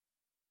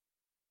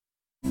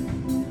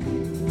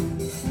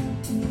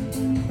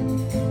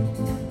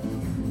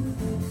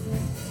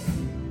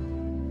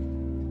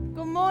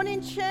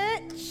morning,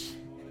 church.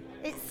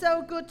 It's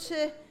so good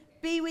to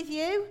be with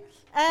you.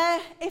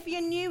 If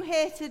you're new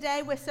here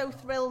today, we're so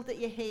thrilled that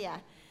you're here.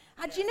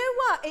 And do you know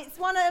what?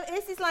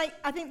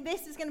 I think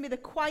this is going to be the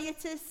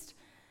quietest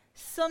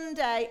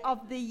Sunday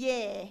of the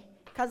year.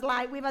 Because,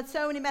 we've had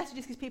so many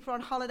messages because people are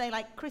on holiday,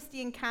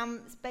 Christian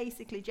camps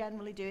basically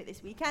generally do it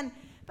this weekend.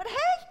 But hey,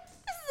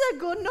 this is a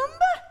good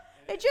number.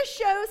 It just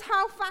shows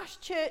how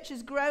fast church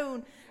has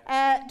grown,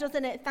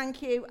 doesn't it?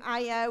 Thank you,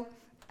 IO.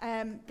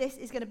 This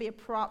is going to be a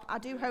prop. I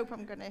do hope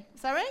I'm going to...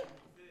 Sorry?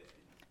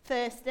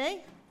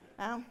 Thirsty.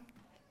 Well,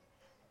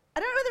 I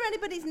don't know whether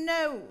anybody's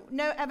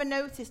ever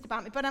noticed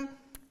about me, but I'm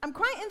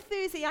quite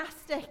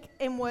enthusiastic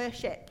in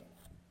worship.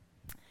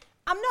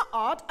 I'm not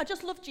odd. I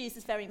just love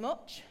Jesus very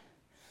much.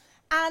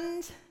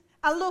 And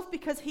I love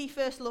because he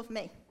first loved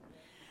me.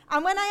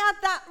 And when I had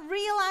that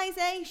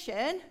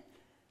realization,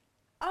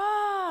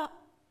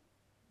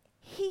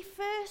 he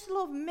first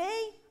loved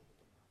me.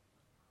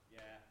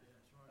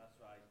 That's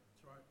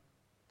right.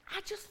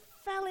 I just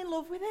fell in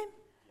love with him.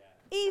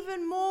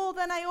 Even more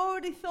than I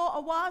already thought I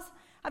was.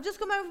 I've just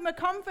come home from a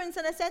conference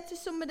and I said to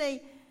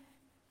somebody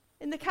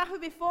in the cafe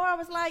before, I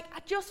was like, I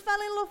just fell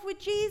in love with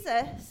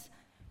Jesus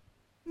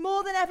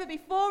more than ever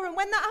before. And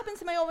when that happens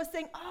to me, I always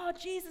think, oh,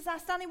 Jesus, I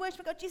stand in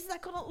worship. I go, Jesus, I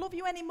couldn't love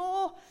you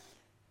anymore.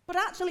 But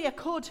actually I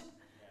could. Yes.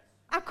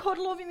 I could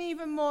love him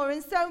even more.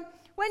 And so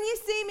when you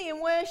see me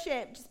in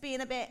worship, just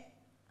being a bit,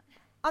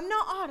 I'm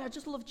not odd, I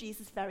just love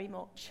Jesus very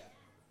much.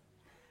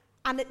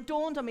 And it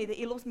dawned on me that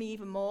he loves me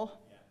even more.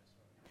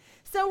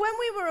 So when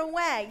we were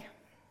away,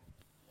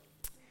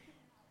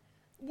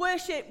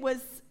 worship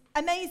was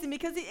amazing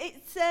because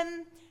it's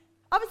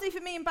obviously for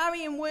me and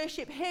Barry in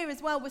worship here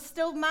as well, we're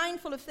still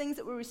mindful of things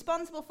that we're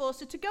responsible for.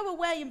 So to go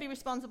away and be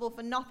responsible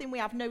for nothing, we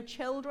have no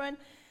children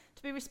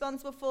to be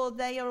responsible for.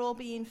 They are all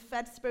being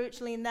fed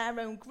spiritually in their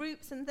own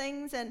groups and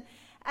things. And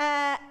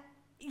I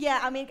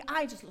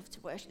just love to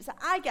worship. So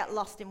I get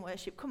lost in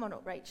worship. Come on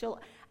up, Rachel.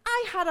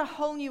 I had a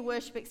whole new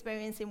worship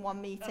experience in one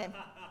meeting.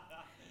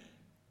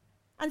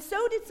 And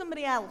so did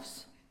somebody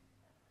else.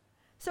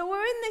 So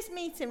we're in this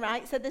meeting,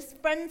 right? So there's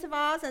friends of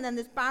ours, and then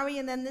there's Barry,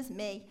 and then there's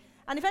me.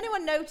 And if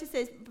anyone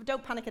notices,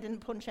 don't panic, I didn't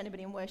punch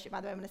anybody in worship, by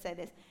the way, I'm going to say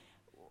this.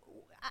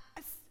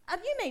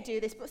 And you may do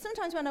this, but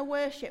sometimes when I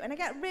worship, and I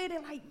get really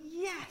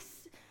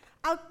yes,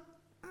 I'll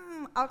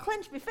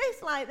clench my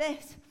fist like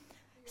this.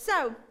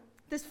 So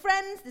there's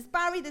friends, there's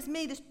Barry, there's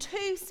me, there's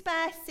 2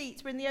 spare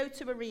seats. We're in the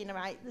O2 Arena,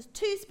 right? There's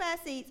 2 spare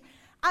seats.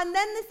 And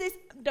then there's this,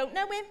 don't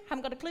know him,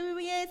 haven't got a clue who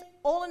he is.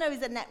 All I know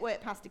is a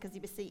network pastor because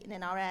he was seated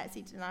in our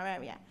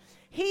area.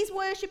 He's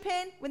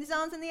worshipping with his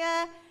arms in the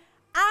air.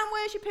 I'm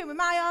worshipping with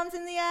my arms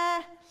in the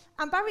air.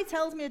 And Barry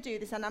tells me to do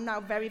this, and I'm now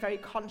very, very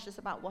conscious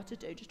about what to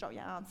do. Just drop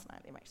your arms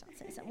slightly, make sure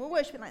that's it. So we're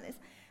worshipping like this.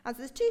 And so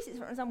there's 2 seats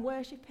as I'm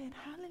worshipping.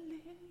 Hallelujah,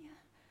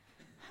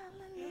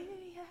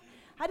 hallelujah.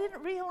 I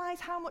didn't realise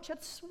how much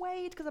I'd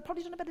swayed because I'd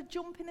probably done a bit of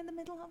jumping in the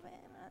middle of it.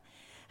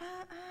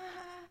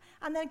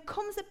 And then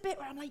comes a bit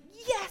where I'm like,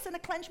 yes, and I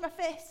clench my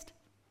fist.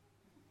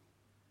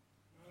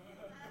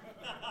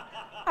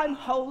 I'm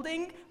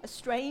holding a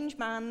strange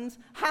man's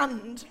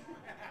hand.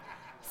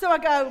 So I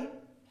go,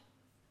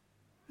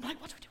 I'm like,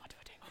 what do I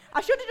do?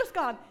 I should have just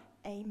gone,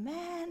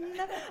 amen.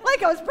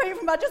 Like I was praying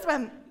for him, I just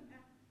went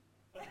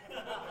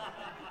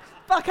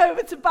back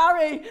over to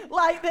Barry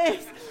like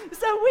this.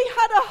 So we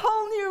had a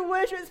whole new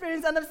worship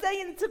experience, and I'm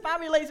saying to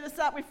Barry later, I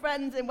sat with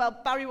friends, and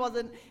Barry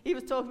wasn't, he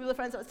was talking with other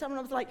friends, I was telling him,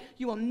 I was like,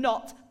 you will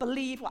not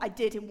believe what I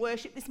did in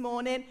worship this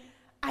morning.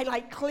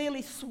 I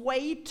clearly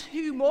swayed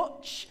too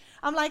much.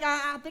 I'm like,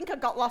 I think I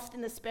got lost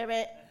in the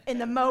spirit in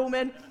the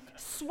moment,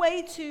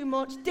 swayed too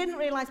much, didn't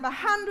realise my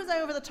hand was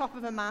over the top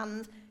of a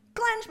man's,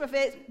 clenched my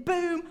fist,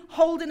 boom,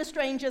 holding a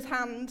stranger's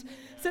hand.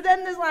 So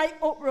then there's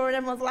uproar and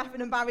everyone's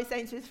laughing, and Barry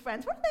saying to his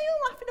friends, what are they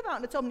all laughing about?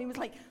 And I told him, he was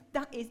like,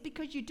 that is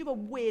because you do a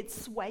weird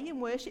sway in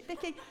worship,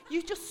 Vicky.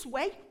 You just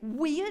sway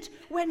weird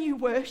when you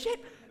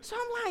worship. So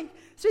I'm like,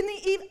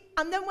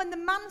 and then when the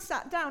man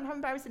sat down, how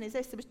embarrassing is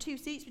this? There was 2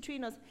 seats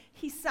between us.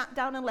 He sat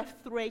down and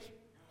left 3.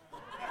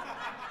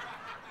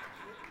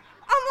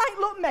 I'm like,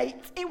 look,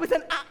 mate, it was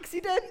an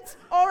accident,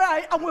 all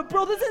right, and we're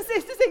brothers and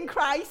sisters in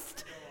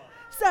Christ.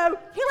 So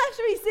he left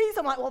 3 seats.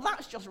 I'm like, well,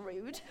 that's just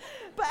rude.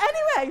 But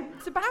anyway,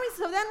 so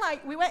then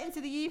we went into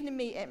the evening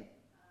meeting.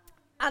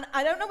 And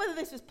I don't know whether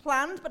this was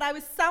planned, but I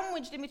was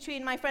sandwiched in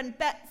between my friend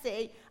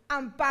Betsy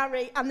and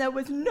Barry, and there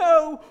was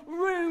no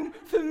room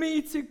for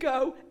me to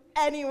go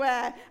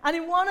anywhere. And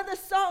in one of the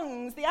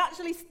songs, they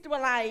actually were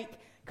like,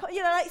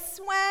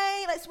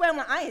 sway, let's sway. I'm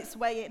like, I ain't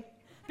swaying,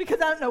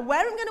 because I don't know where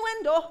I'm going to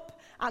end up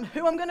and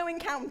who I'm going to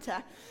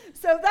encounter.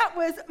 So that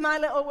was my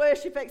little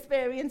worship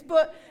experience.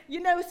 But you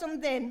know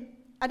something?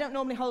 I don't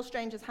normally hold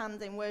strangers'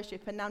 hands in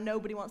worship, and now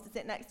nobody wants to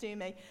sit next to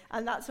me,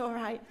 and that's all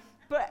right.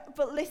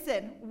 But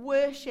listen,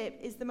 worship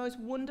is the most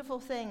wonderful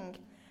thing,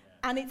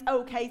 and it's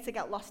okay to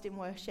get lost in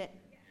worship,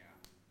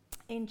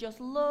 in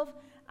just love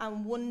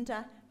and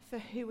wonder for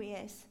who he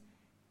is.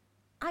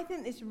 I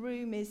think this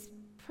room is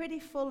pretty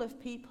full of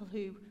people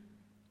who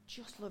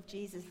just love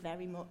Jesus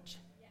very much.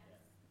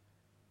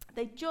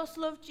 They just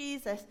love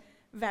Jesus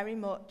very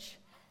much.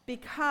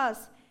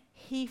 because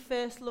he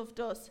first loved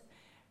us.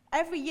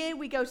 Every year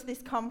we go to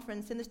this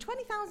conference and there's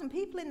 20,000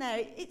 people in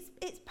there.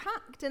 It's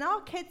packed, and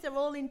our kids are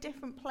all in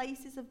different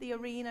places of the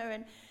arena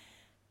and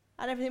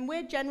everything.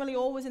 We're generally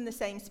always in the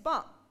same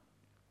spot.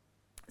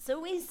 So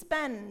we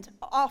spend,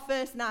 our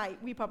first night,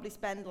 we probably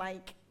spend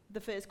like the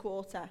first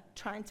quarter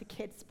trying to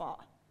kid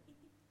spot.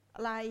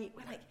 Like,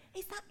 we're like,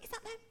 is that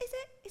them?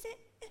 Is it?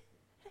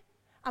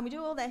 And we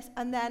do all this,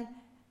 and then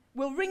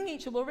we'll ring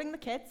each other, we'll ring the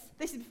kids.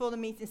 This is before the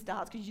meeting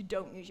starts, because you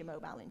don't use your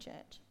mobile in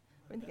church.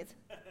 Ring the kids.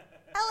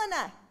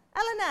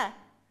 Eleanor,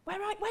 where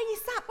you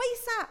sat?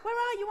 Where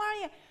are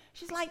you?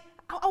 She's like,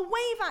 I'll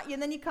wave at you,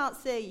 and then you can't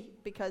see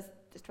because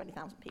there's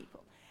 20,000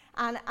 people.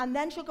 And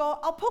then she'll go,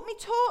 I'll put my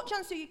torch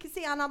on so you can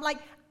see. And I'm like,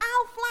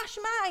 I'll flash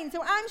mine.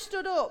 So I'm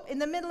stood up in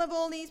the middle of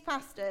all these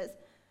pastors.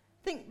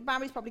 I think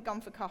Barry's probably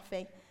gone for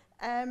coffee.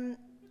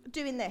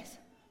 Doing this.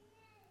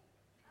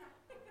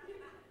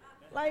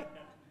 Like,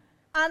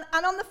 and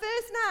on the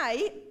first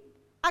night,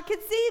 I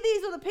could see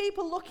these other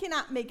people looking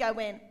at me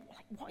going,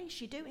 like, what is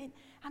she doing?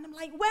 And I'm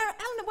like,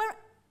 Eleanor,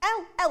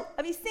 Elle,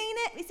 have you seen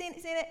it? Have you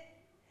seen it?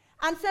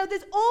 And so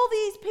there's all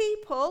these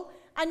people,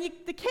 and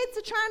the kids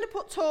are trying to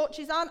put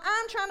torches on.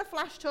 I'm trying to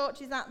flash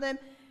torches at them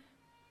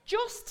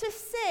just to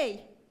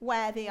see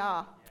where they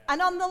are. Yeah.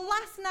 And on the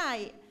last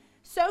night,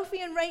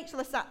 Sophie and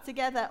Rachel are sat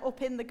together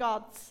up in the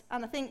gods.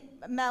 And I think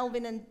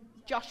Melvin and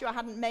Joshua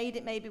hadn't made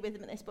it maybe with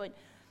them at this point.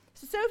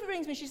 So Sophie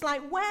rings me. She's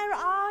like, where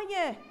are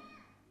you?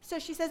 So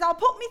she says, I'll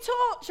put my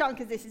torch on,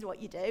 because this is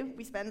what you do.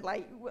 We spend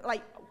like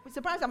we're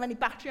surprised how many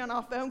battery on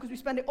our phone, because we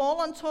spend it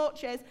all on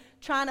torches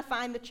trying to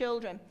find the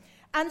children.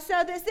 And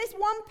so there's this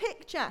one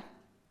picture,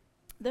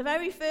 the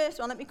very first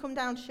one. Let me come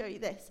down to show you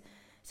this.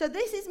 So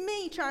this is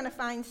me trying to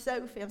find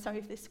Sophie. I'm sorry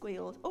if this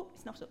squeals. Oh,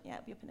 it's not up yet.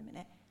 It'll be up in a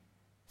minute.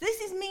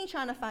 This is me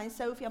trying to find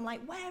Sophie. I'm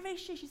like, where is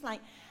she? She's like,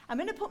 I'm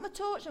going to put my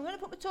torch. And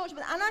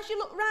as you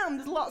look around,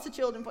 there's lots of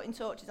children putting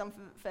torches on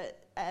for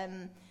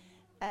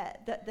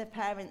the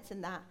parents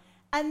and that.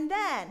 And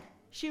then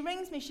she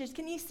rings me. She says,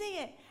 can you see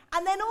it?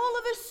 And then all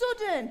of a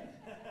sudden,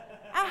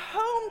 I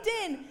homed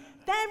in.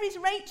 There is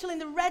Rachel in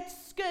the red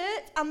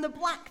skirt and the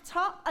black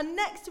top, and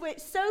next to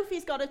it,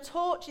 Sophie's got a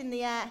torch in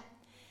the air.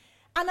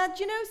 And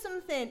do you know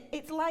something?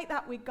 It's like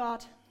that with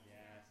God.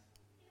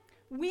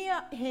 Yes. We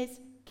are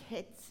his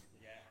kids,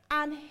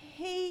 and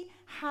he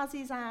has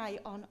his eye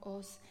on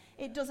us.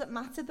 It doesn't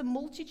matter the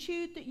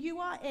multitude that you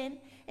are in.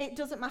 It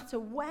doesn't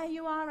matter where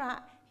you are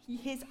at.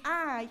 His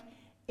eye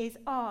is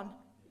on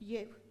you.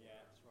 Yeah,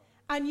 that's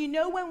right. And you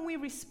know when we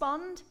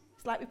respond,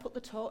 it's like we put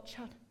the torch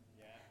on.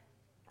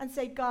 And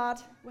say, God,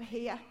 we're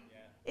here. Yeah.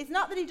 It's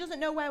not that he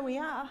doesn't know where we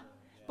are,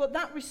 but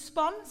that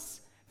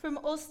response from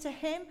us to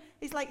him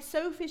is like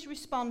Sophie's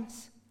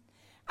response.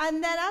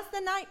 And then as the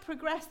night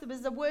progressed, there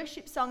was a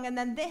worship song, and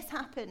then this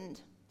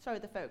happened. Sorry,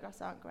 the photographs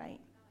aren't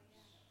great.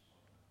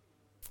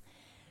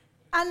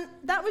 And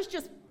that was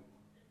just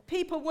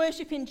people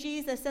worshiping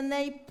Jesus, and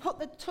they put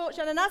the torch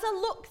on. And as I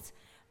looked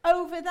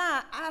over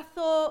that, I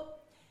thought,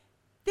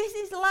 this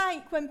is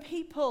like when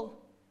people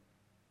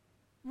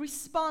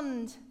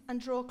respond and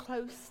draw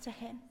close to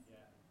him. Yeah.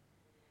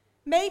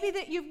 Maybe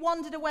that you've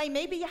wandered away.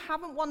 Maybe you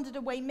haven't wandered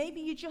away.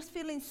 Maybe you're just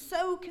feeling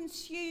so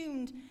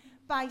consumed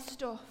by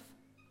stuff.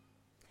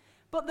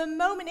 But the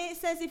moment it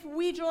says if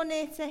we draw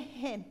near to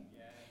him,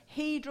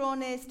 he draws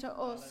near to us.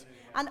 Hallelujah.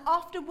 And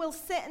often we'll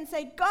sit and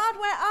say, God,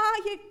 where are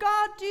you?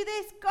 God, do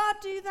this. God,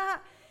 do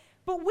that.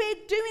 But we're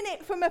doing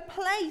it from a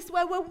place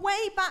where we're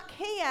way back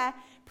here,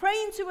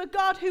 praying to a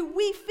God who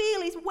we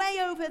feel is way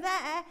over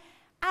there.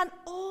 And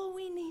all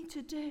we need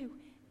to do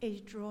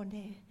is draw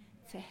near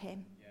to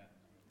him. Yeah.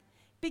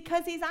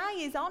 Because his eye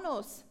is on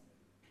us.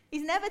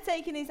 He's never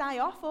taken his eye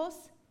off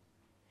us.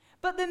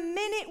 But the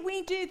minute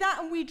we do that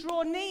and we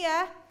draw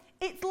near,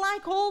 it's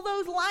like all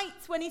those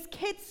lights when his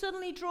kids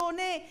suddenly draw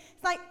near.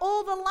 It's like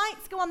all the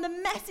lights go on. The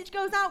message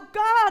goes out.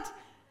 God,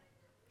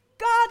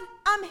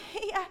 I'm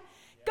here.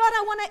 God,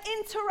 I want to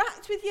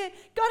interact with you.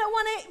 God, I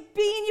want to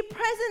be in your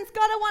presence.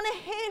 God, I want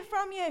to hear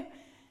from you.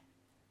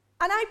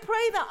 And I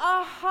pray that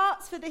our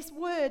hearts for this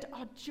word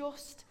are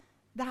just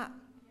that.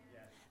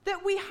 Yes.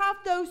 That we have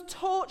those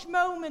torch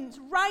moments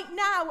right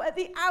now at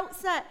the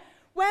outset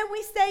where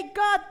we say,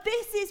 God,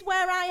 this is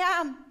where I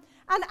am.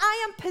 And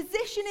I am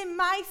positioning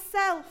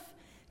myself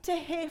to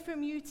hear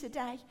from you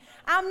today.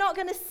 I'm not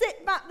going to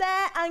sit back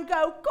there and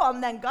go, go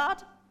on then,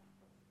 God.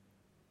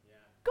 Yeah.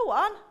 Go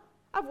on.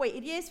 I've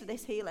waited years for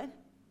this healing.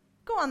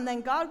 Go on then,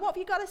 God. What have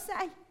you got to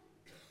say?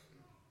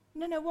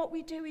 No, what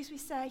we do is we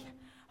say,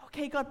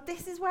 okay, God,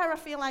 this is where I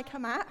feel like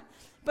I'm at,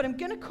 but I'm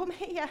going to come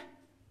here,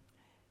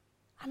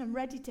 and I'm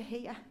ready to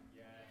hear,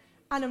 yes.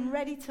 And I'm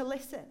ready to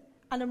listen,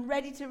 and I'm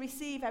ready to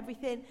receive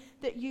everything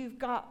that you've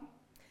got.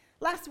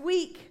 Last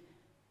week,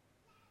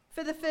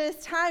 for the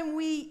first time,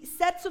 we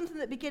said something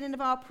at the beginning of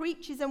our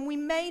preaches, and we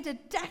made a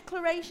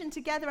declaration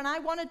together, and I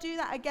want to do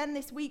that again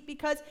this week,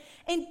 because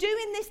in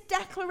doing this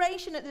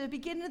declaration at the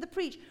beginning of the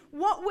preach,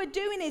 what we're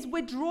doing is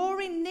we're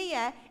drawing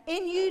near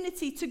in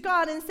unity to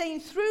God and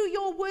saying, through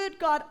your word,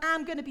 God,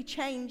 I'm going to be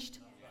changed.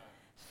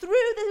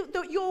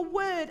 Through your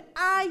word,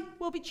 I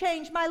will be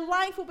changed. My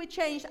life will be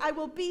changed. I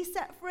will be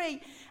set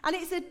free. And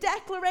it's a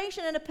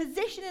declaration and a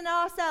positioning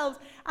ourselves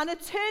and a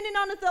turning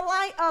on of the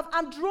light of,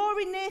 I'm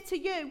drawing near to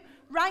you,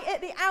 right at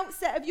the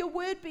outset of your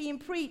word being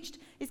preached.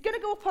 It's going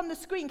to go up on the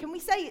screen. Can we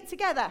say it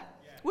together?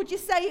 Yeah. Would you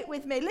say it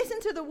with me? Listen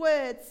to the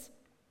words.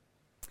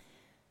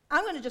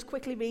 I'm going to just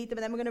quickly read them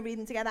and then we're going to read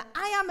them together.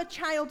 I am a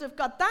child of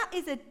God. That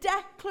is a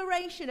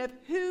declaration of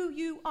who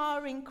you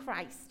are in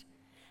Christ.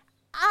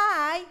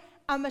 I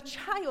am a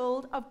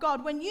child of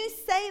God. When you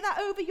say that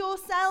over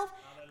yourself,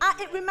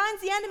 it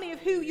reminds the enemy of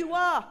who you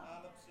are.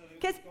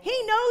 Because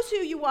he knows who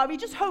you are. He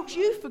just hopes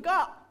you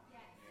forgot.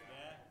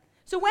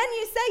 So when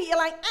you say it, you're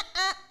like,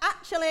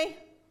 actually,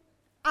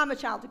 I'm a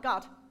child of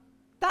God.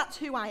 That's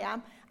who I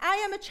am. I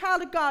am a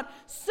child of God.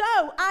 So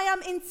I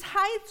am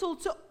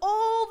entitled to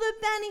all the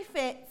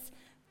benefits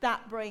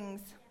that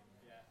brings.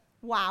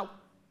 Wow.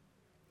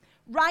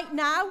 Right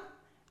now,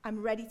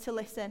 I'm ready to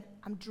listen.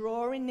 I'm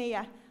drawing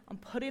near. I'm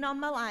putting on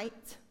my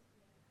light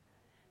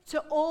to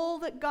all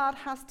that God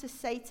has to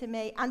say to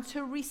me and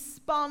to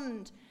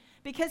respond.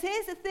 Because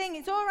here's the thing,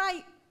 it's all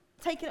right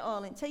taking it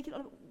all in,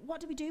 What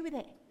do we do with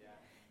it? Yeah.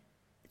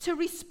 To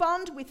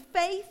respond with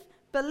faith,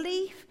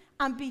 belief,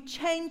 and be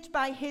changed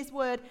by his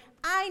word.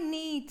 I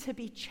need to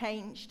be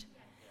changed.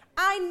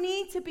 I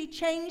need to be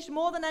changed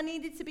more than I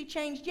needed to be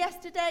changed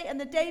yesterday and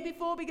the day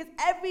before, because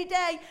every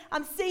day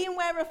I'm seeing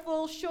where I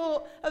fall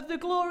short of the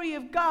glory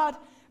of God.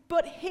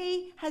 But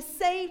he has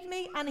saved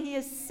me and he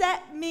has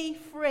set me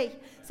free.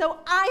 So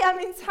I am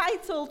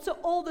entitled to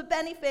all the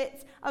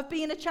benefits of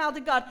being a child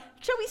of God.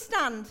 Shall we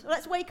stand?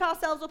 Let's wake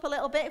ourselves up a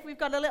little bit if we've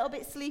got a little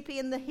bit sleepy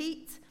in the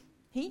heat.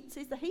 Heat?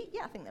 Is there heat?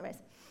 Yeah, I think there is.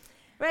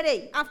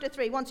 Ready? After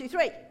 3. 1, 2,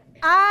 3.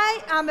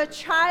 I am a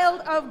child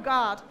of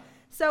God.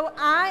 So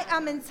I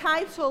am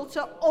entitled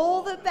to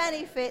all the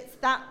benefits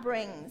that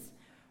brings.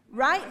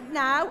 Right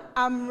now,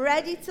 I'm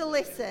ready to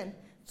listen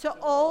to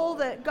all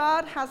that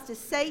God has to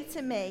say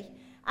to me,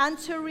 and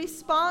to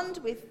respond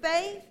with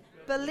faith,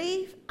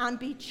 belief, and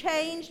be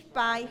changed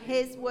by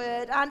his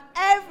word. And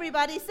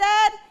everybody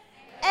said,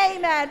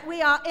 Amen.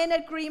 We are in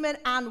agreement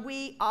and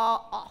we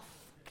are off.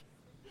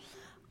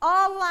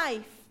 Our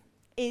life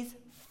is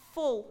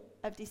full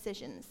of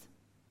decisions.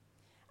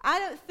 I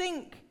don't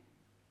think,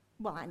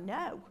 well, I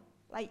know,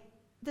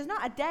 there's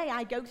not a day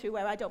I go through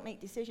where I don't make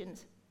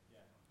decisions.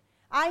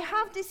 I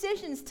have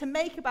decisions to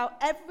make about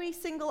every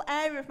single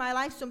area of my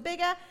life, some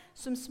bigger,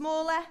 some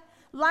smaller.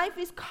 Life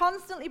is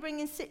constantly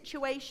bringing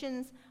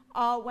situations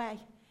our way.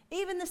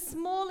 Even the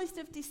smallest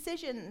of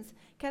decisions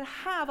can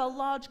have a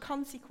large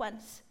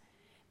consequence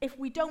if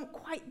we don't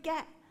quite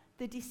get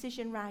the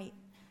decision right.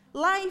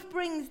 Life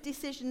brings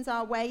decisions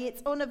our way.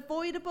 It's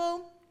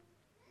unavoidable.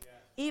 Yeah.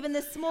 Even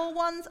the small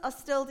ones are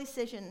still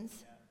decisions.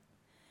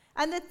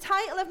 Yeah. And the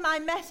title of my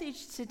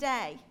message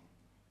today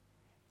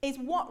is,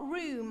 What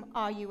Room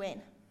Are You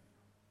In?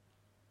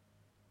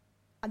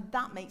 And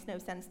that makes no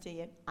sense to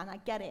you. And I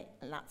get it,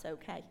 and that's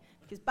okay.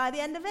 Because by the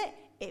end of it,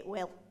 it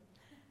will.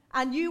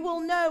 And you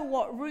will know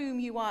what room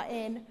you are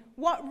in.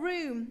 What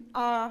room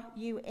are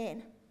you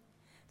in?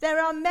 There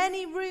are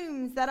many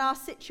rooms that our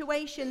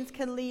situations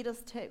can lead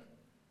us to.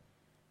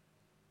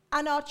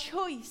 And our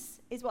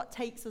choice is what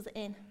takes us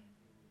in.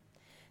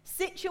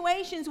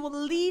 Situations will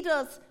lead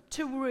us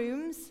to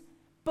rooms,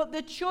 but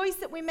the choice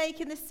that we make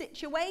in the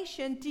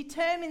situation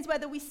determines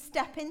whether we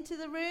step into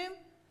the room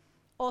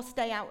or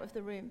stay out of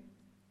the room.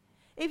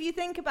 If you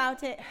think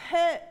about it,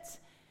 hurt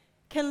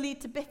can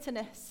lead to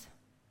bitterness.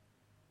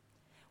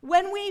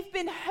 When we've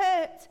been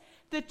hurt,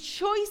 the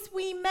choice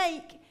we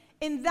make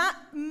in that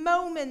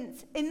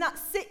moment, in that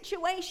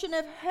situation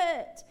of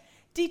hurt,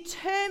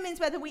 determines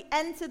whether we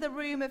enter the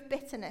room of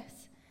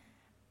bitterness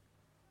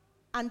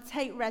and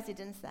take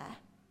residence there.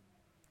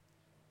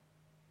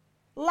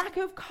 Lack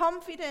of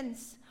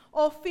confidence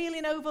or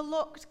feeling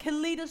overlooked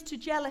can lead us to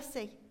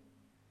jealousy.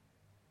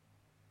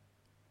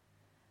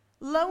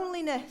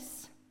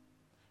 Loneliness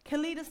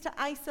can lead us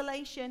to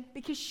isolation,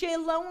 because sheer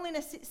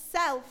loneliness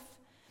itself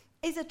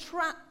is a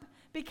trap,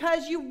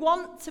 because you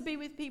want to be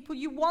with people,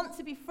 you want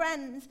to be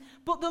friends,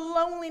 but the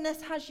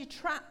loneliness has you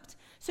trapped.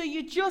 So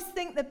you just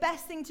think the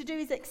best thing to do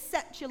is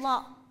accept your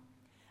lot.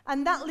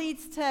 And that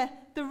leads to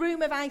the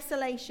room of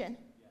isolation.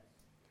 Yes.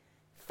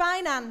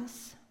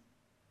 Finance.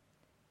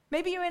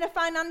 Maybe you're in a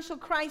financial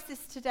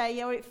crisis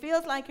today, or it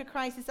feels like a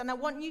crisis, and I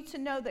want you to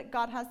know that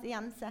God has the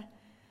answer.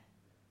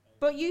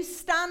 But you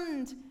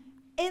stand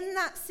in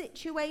that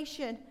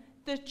situation.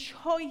 The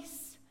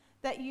choice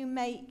that you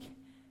make,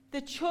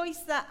 the choice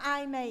that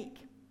I make,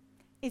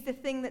 is the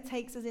thing that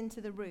takes us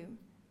into the room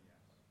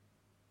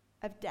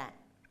of debt.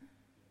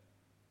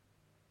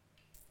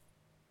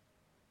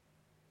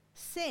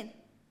 Sin.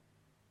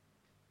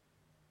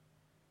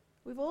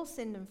 We've all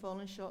sinned and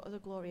fallen short of the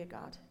glory of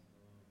God.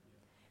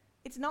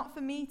 It's not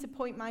for me to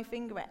point my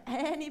finger at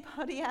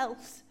anybody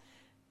else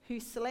who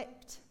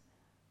slipped,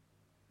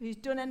 who's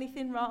done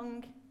anything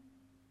wrong.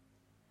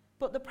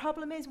 But the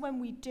problem is when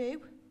we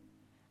do,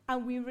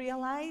 and we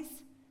realize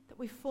that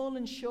we've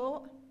fallen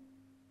short,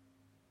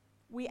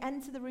 we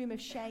enter the room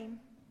of shame.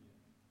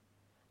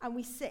 and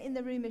we sit in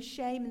the room of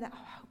shame and that,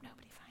 I hope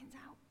nobody finds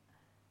out.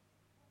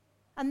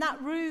 And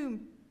that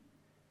room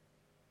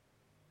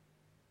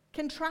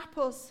can trap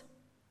us.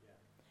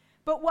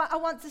 But what I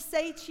want to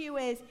say to you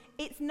is,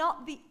 it's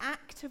not the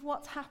act of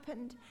what's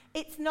happened.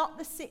 It's not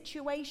the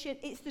situation.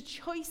 It's the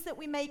choice that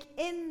we make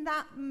in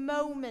that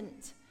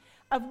moment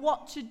of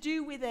what to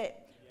do with it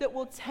that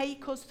will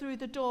take us through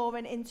the door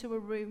and into a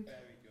room.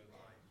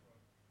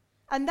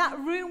 And that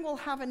room will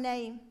have a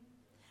name.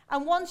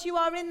 And once you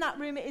are in that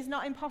room, it is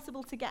not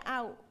impossible to get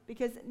out,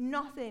 because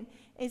nothing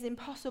is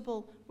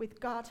impossible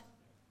with God.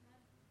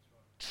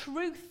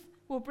 Truth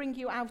will bring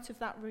you out of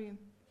that room.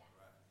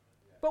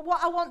 But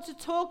what I want to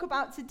talk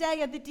about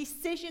today are the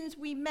decisions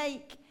we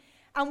make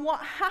and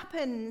what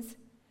happens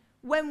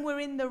when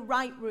we're in the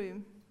right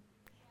room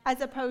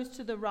as opposed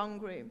to the wrong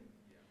room.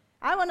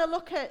 I want to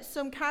look at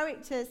some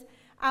characters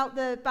out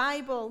the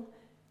Bible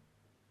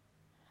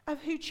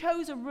of who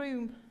chose a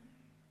room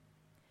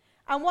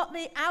and what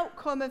the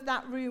outcome of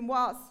that room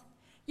was.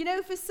 You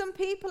know, for some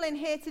people in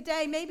here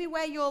today, maybe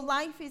where your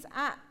life is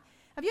at,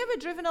 have you ever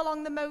driven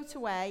along the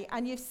motorway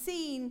and you've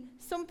seen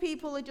some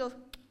people who just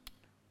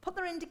put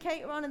their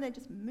indicator on and then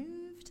just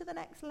move to the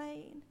next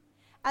lane?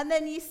 And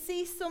then you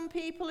see some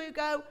people who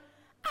go,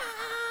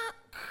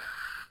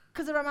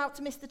 because they're about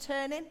to miss the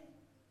turning.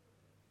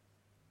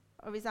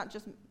 Or is that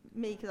just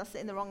me because I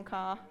sit in the wrong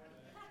car?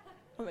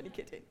 I'm only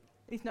kidding.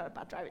 He's not a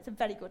bad driver. It's a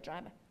very good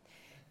driver.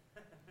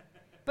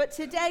 But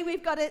today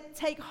we've got to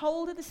take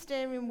hold of the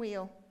steering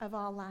wheel of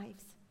our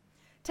lives.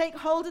 Take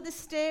hold of the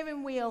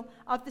steering wheel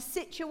of the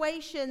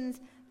situations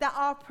that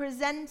are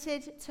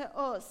presented to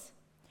us.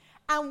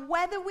 And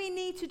whether we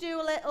need to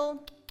do a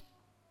little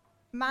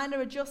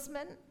minor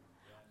adjustment,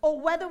 or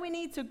whether we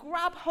need to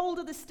grab hold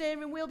of the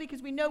steering wheel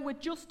because we know we're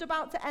just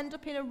about to end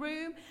up in a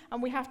room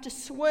and we have to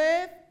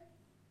swerve.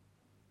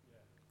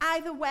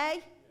 Either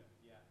way,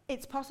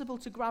 it's possible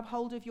to grab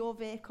hold of your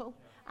vehicle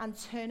and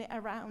turn it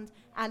around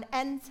and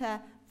enter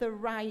the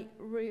right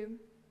room.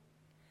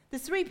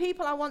 There's 3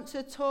 people I want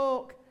to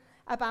talk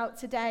about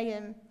today,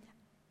 and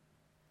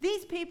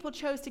these people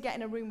chose to get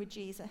in a room with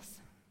Jesus.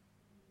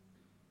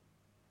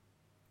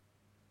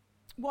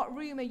 What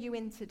room are you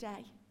in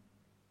today?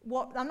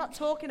 I'm not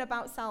talking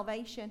about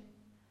salvation.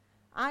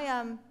 I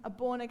am a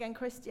born-again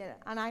Christian,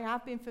 and I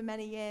have been for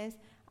many years,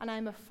 and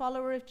I'm a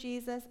follower of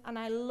Jesus, and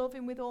I love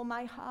him with all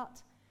my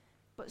heart.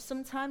 But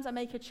sometimes I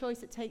make a choice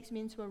that takes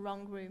me into a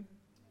wrong room.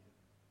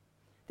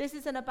 This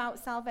isn't about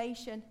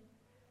salvation.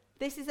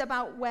 This is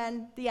about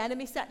when the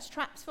enemy sets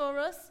traps for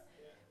us,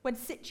 when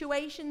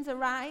situations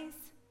arise.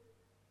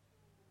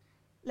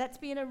 Let's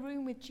be in a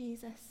room with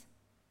Jesus.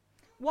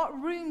 What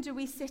room do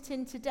we sit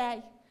in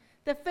today?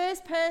 The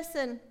first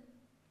person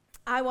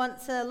I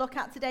want to look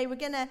at today, we're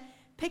going to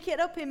pick it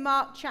up in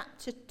Mark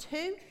chapter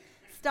 2,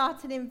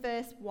 starting in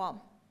verse 1.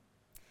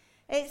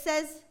 It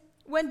says,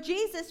 when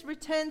Jesus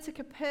returned to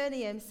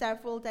Capernaum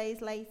several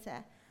days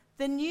later,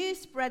 the news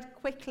spread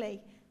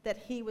quickly that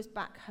he was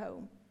back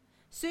home.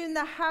 Soon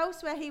the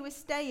house where he was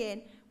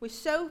staying was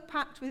so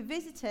packed with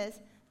visitors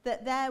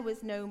that there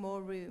was no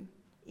more room,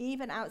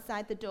 even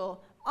outside the door.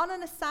 On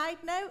a side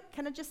note,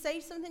 can I just say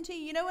something to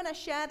you? You know, when I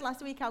shared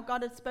last week how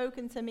God had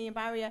spoken to me and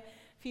Barry a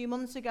few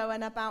months ago,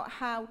 and about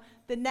how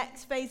the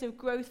next phase of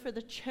growth for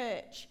the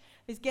church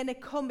is going to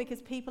come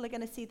because people are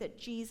going to see that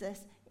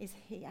Jesus is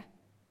here.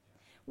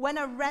 When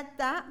I read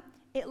that,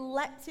 it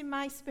leapt in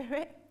my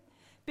spirit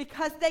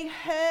because they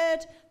heard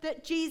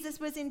that Jesus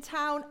was in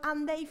town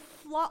and they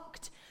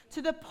flocked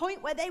to the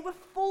point where they were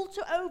full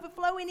to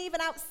overflowing even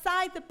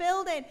outside the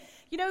building.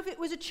 You know, if it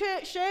was a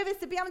church service,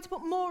 they'd be having to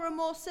put more and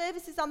more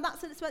services on.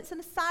 It's on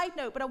a side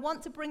note, but I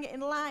want to bring it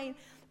in line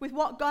with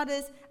what God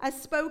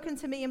has spoken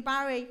to me and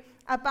Barry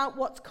about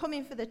what's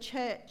coming for the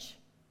church.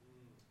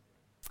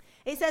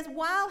 It says,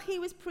 while he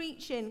was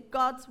preaching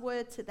God's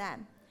word to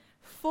them,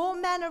 4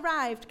 men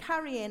arrived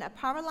carrying a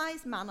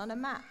paralyzed man on a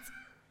mat.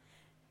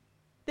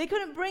 They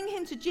couldn't bring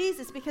him to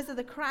Jesus because of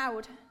the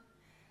crowd,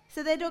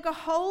 so they dug a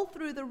hole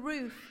through the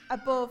roof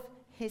above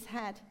his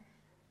head.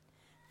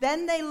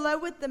 Then they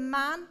lowered the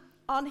man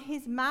on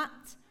his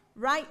mat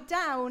right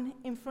down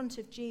in front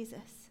of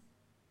Jesus.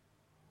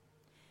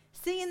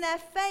 Seeing their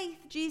faith,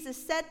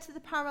 Jesus said to the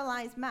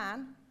paralyzed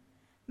man,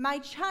 "My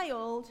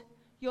child,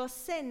 your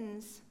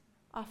sins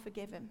are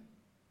forgiven."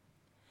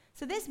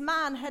 So this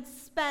man had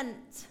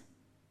spent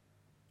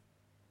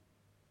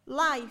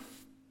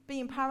life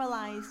being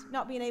paralyzed,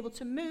 not being able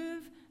to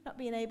move, not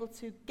being able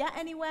to get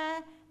anywhere,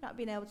 not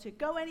being able to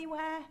go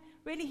anywhere.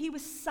 Really, he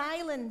was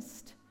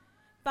silenced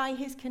by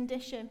his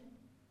condition.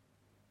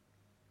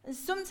 And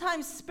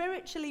sometimes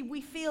spiritually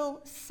we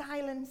feel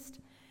silenced.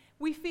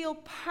 We feel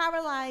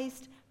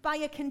paralyzed by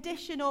a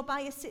condition or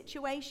by a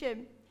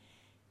situation.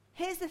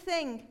 Here's the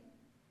thing.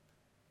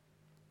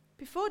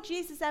 Before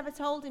Jesus ever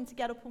told him to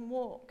get up and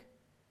walk,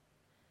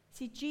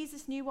 see,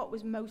 Jesus knew what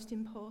was most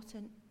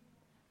important.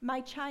 My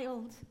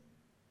child,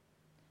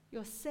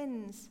 your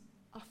sins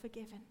are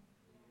forgiven.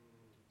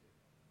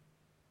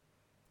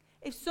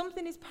 If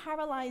something is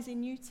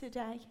paralyzing you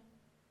today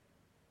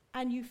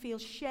and you feel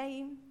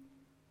shame,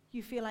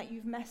 you feel like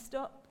you've messed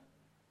up,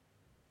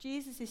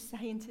 Jesus is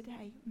saying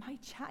today, my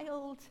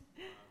child,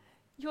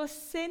 your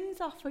sins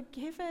are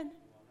forgiven.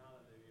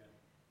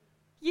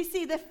 You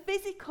see, the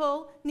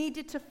physical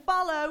needed to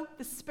follow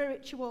the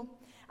spiritual.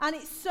 And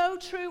it's so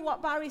true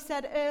what Barry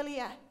said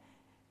earlier.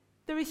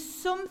 There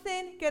is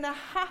something going to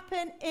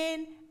happen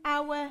in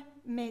our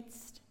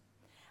midst.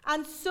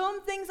 And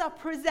some things are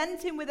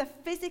presenting with a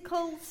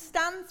physical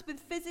stance,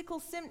 with physical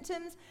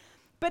symptoms.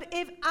 But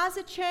if as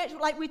a church,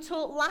 like we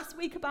talked last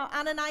week about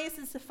Ananias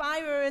and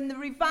Sapphira and the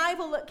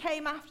revival that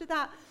came after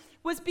that,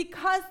 was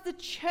because the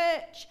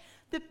church,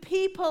 the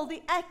people,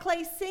 the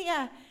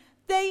ecclesia,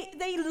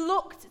 they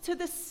looked to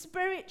the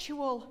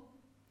spiritual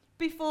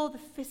before the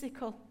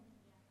physical.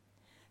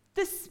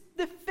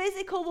 The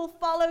physical will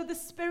follow the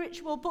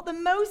spiritual, but the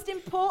most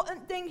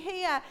important thing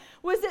here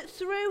was that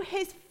through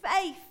his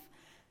faith,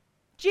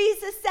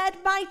 Jesus said,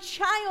 my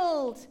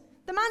child.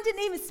 The man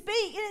didn't even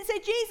speak. He didn't say,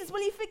 Jesus,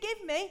 will you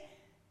forgive me?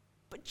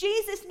 But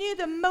Jesus knew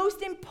the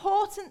most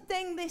important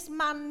thing this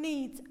man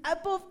needs,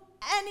 above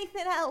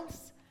anything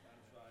else,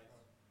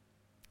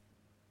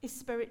 is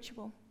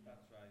spiritual.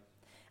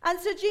 And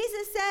so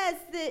Jesus says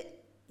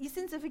that your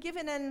sins are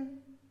forgiven and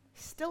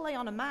still lay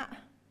on a mat.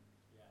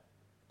 Yeah.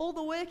 All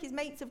the work his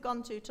mates have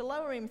gone to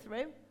lower him through.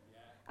 Yeah.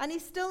 And he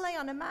still lay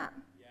on a mat.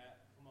 Yeah.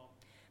 Come on.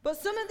 But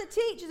some of the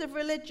teachers of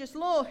religious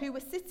law who were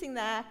sitting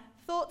there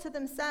thought to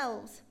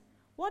themselves,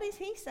 what is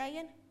he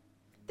saying?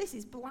 This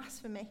is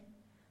blasphemy.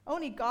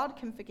 Only God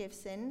can forgive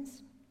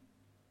sins.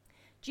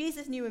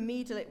 Jesus knew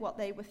immediately what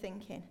they were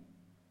thinking.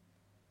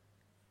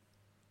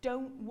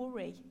 Don't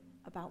worry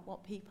about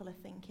what people are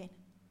thinking.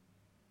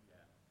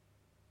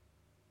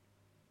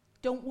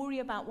 Don't worry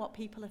about what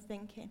people are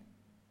thinking.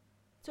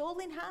 It's all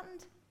in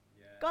hand.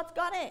 Yeah. God's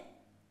got it.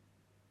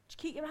 Just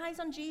keep your eyes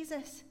on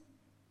Jesus.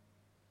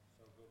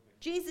 So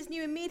Jesus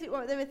knew immediately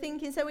what they were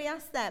thinking, so he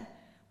asked them,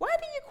 why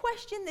do you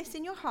question this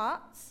in your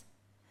hearts?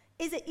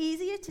 Is it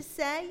easier to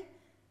say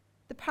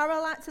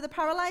to the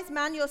paralyzed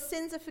man, your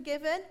sins are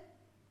forgiven?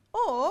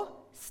 Or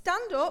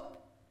stand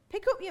up,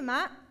 pick up your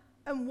mat,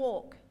 and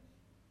walk?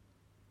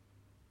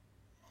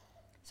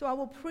 So I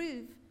will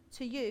prove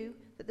to you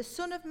that the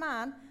Son of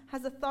Man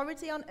has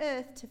authority on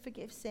earth to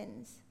forgive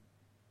sins.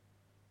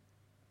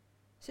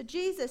 So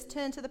Jesus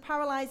turned to the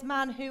paralyzed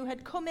man who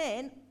had come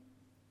in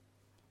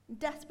and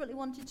desperately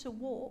wanted to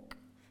walk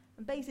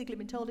and basically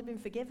been told he'd been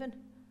forgiven,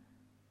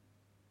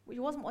 which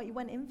wasn't what he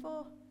went in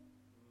for.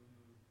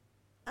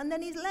 And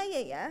then he's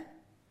lay here,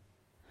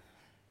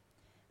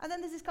 and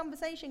then there's this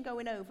conversation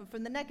going over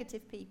from the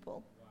negative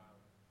people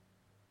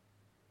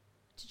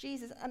to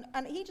Jesus,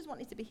 and he just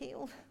wanted to be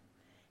healed.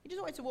 He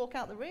just wanted to walk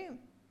out the room.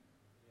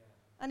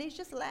 And he's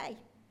just lay.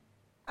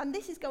 And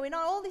this is going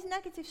on. All this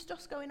negative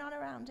stuff's going on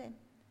around him.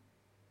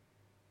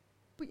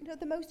 But you know,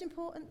 the most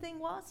important thing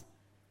was,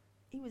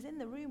 he was in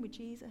the room with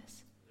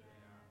Jesus. Yeah.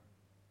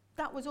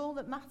 That was all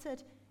that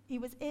mattered. He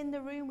was in the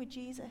room with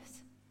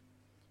Jesus.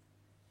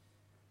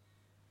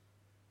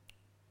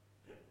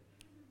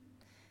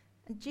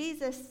 And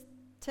Jesus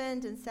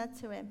turned and said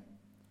to him,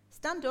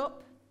 stand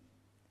up,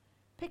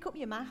 pick up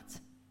your mat,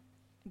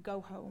 and go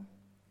home.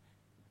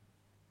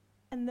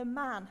 And the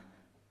man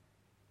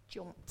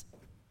jumped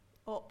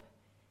up.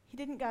 He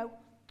didn't go,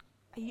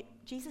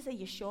 Jesus, are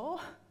you sure?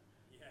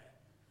 Yeah.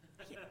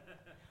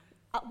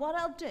 What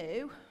I'll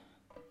do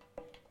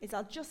is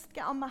I'll just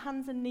get on my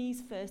hands and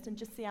knees first and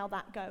just see how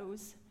that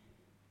goes.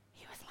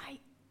 He was like,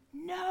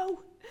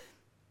 no,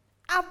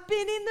 I've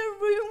been in the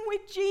room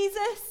with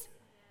Jesus.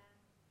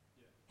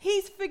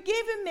 He's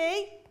forgiven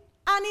me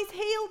and he's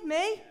healed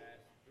me.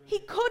 He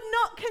could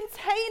not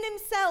contain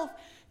himself.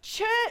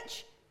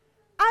 Church,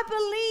 I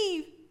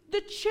believe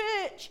the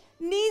church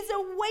needs a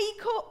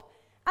wake up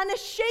and a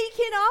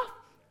shaking off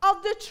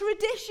of the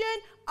tradition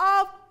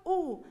of,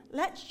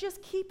 let's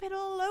just keep it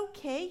all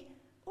low-key.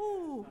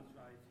 That's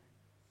right.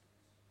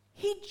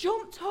 He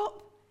jumped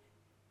up.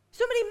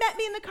 Somebody met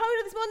me in the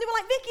corridor this morning. They were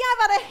like, Vicky,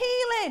 I've had a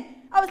healing.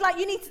 I was like,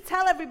 you need to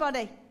tell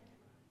everybody.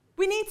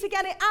 We need to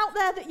get it out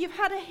there that you've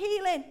had a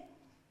healing.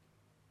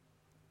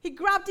 He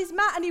grabbed his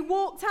mat and he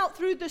walked out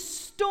through the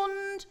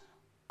stunned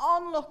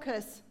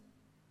onlookers.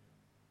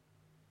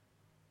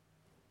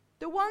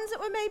 The ones that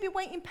were maybe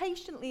waiting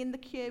patiently in the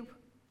queue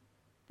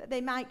that they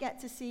might get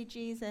to see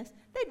Jesus.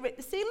 They'd rip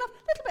the ceiling off,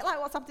 a little bit like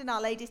what's happened in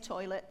our ladies'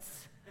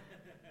 toilets.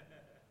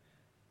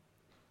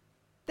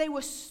 They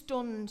were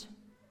stunned.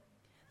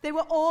 They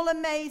were all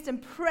amazed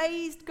and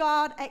praised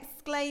God,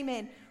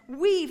 exclaiming,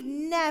 we've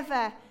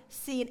never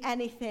seen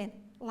anything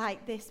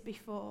like this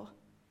before.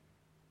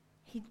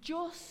 He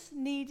just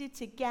needed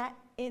to get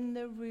in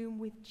the room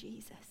with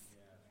Jesus.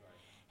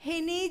 He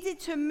needed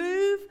to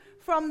move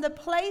from the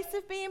place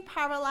of being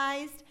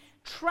paralyzed,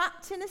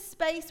 trapped in a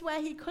space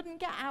where he couldn't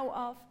get out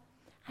of.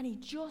 And he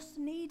just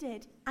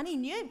needed, and he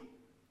knew,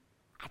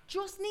 I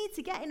just need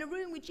to get in a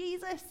room with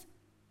Jesus.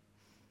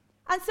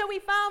 And so he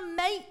found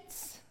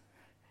mates,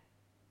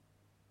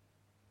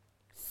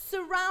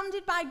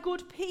 surrounded by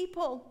good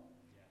people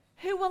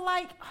who were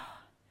like,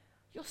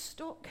 you're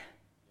stuck.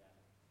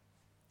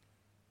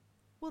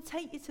 We'll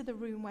take you to the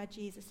room where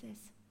Jesus is.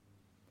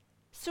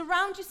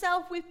 Surround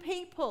yourself with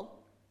people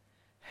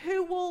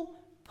who will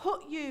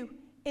put you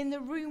in the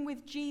room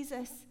with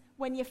Jesus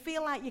when you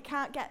feel like you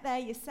can't get there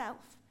yourself.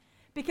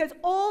 Because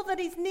all that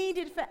is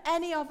needed for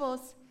any of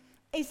us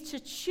is to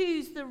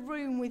choose the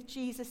room with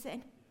Jesus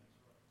in.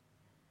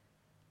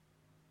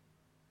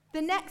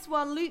 The next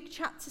one, Luke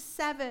chapter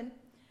 7,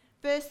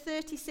 verse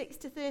 36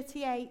 to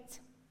 38.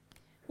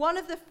 One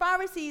of the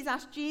Pharisees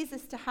asked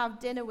Jesus to have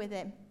dinner with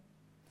him.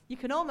 You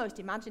can almost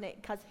imagine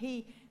it because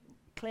he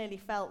clearly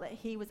felt that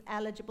he was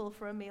eligible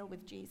for a meal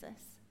with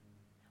Jesus.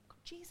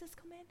 Jesus,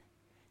 come in.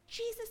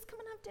 Jesus, come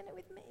and have dinner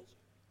with me.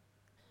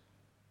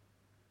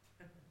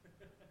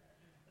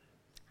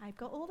 I've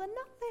got all the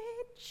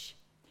knowledge.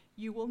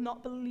 You will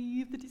not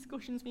believe the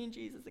discussions me and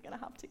Jesus are going to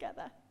have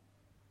together.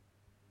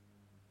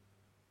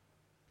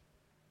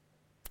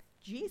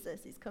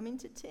 Jesus is coming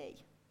to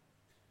tea.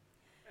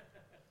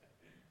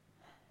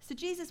 So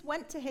Jesus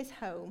went to his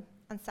home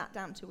and sat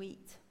down to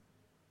eat.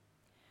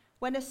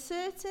 When a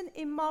certain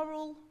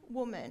immoral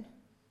woman,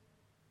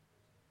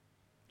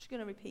 I'm just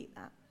going to repeat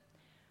that.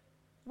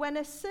 When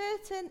a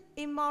certain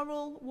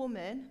immoral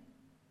woman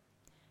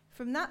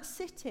from that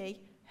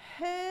city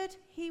heard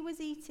he was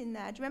eating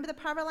there. Do you remember the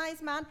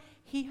paralyzed man?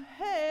 He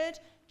heard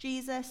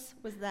Jesus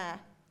was there.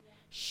 Yeah.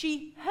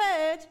 She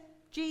heard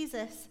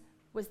Jesus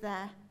was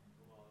there.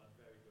 Wow, that's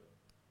very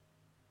good.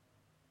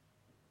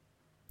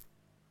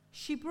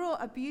 She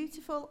brought a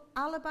beautiful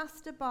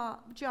alabaster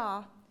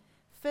jar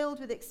filled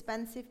with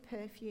expensive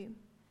perfume.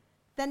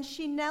 Then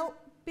she knelt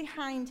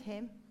behind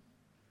him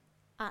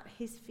at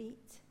his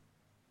feet,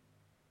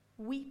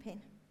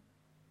 weeping.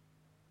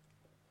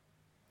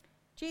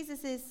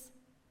 Jesus is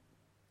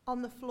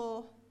on the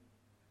floor.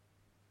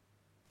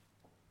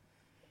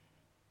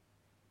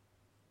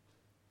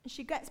 And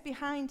she gets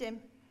behind him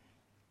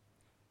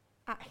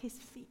at his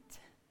feet.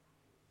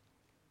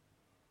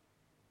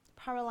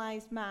 The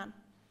paralyzed man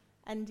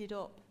ended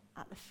up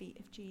at the feet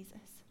of Jesus.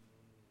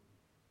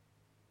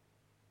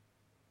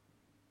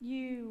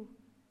 You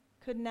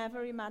could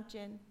never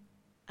imagine,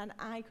 and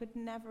I could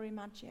never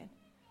imagine,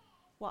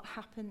 what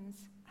happens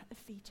at the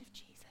feet of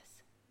Jesus.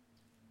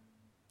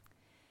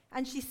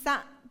 And she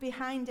sat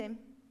behind him,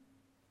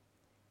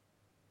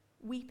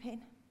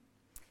 weeping.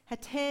 Her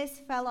tears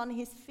fell on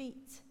his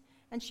feet,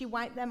 and she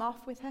wiped them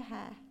off with her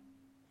hair.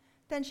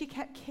 Then she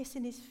kept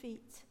kissing his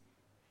feet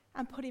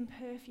and putting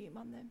perfume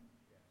on them.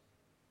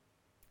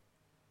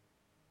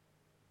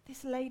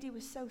 This lady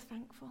was so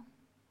thankful.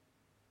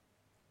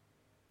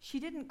 She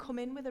didn't come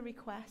in with a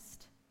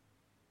request.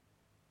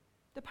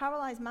 The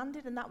paralyzed man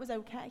did, and that was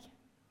okay.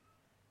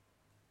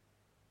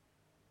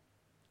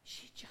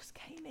 She just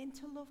came in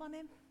to love on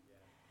him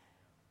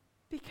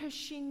because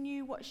she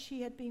knew what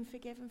she had been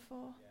forgiven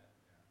for.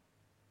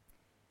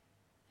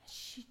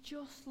 She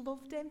just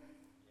loved him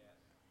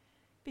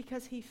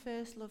because he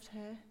first loved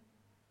her.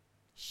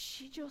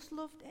 She just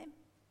loved him.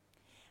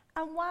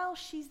 And while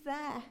she's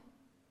there,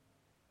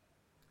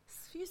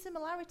 a few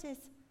similarities.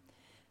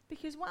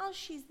 Because while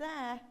she's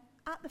there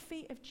at the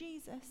feet of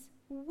Jesus,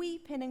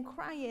 weeping and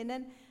crying,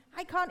 and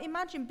I can't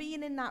imagine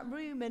being in that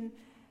room and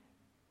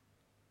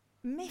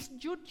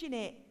misjudging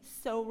it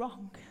so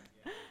wrong.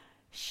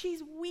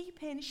 She's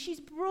weeping.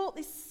 She's brought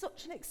this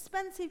such an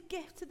expensive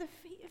gift to the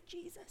feet of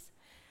Jesus.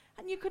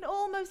 And you can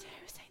almost hear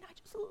her saying, I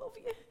just love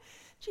you.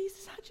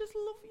 Jesus, I just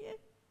love you.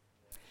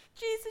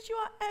 Jesus, you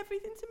are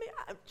everything to me.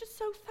 I'm just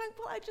so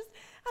thankful. I'm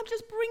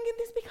just bringing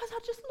this because I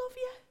just love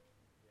you.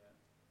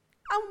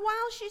 And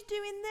while she's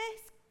doing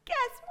this,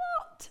 guess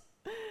what?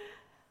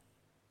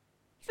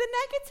 The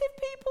negative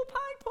people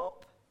pipe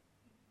up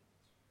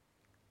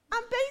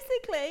and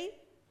basically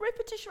rip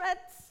her to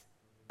shreds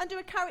and do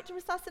a character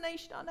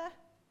assassination on her.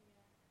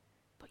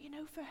 But you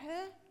know, for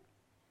her,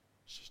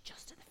 she's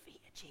just at the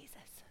feet of Jesus.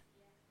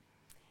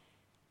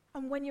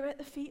 And when you're at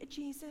the feet of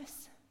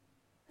Jesus,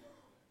 it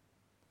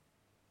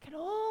can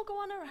all go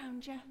on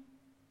around you.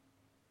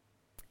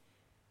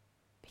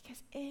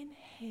 Because in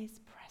his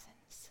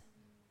presence,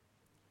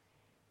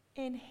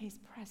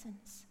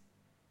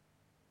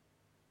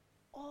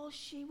 all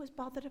she was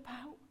bothered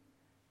about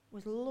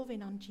was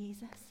loving on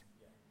Jesus.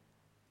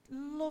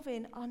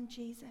 Loving on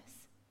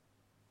Jesus.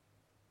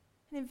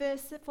 And in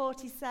verse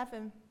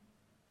 47,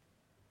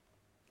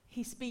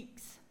 he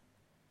speaks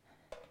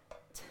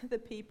to the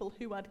people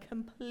who had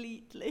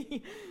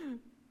completely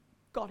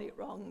got it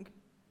wrong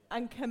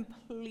and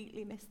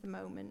completely missed the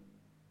moment.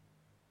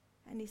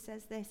 And he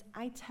says this,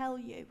 I tell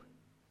you,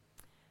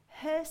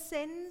 her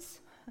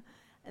sins,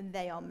 and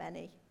they are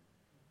many.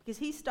 Because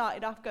he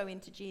started off going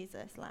to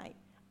Jesus like,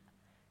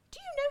 do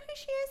you know who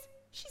she is?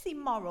 She's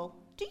immoral.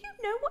 Do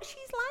you know what she's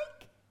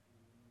like?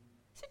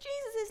 So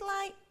Jesus is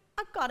like,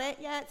 I've got it.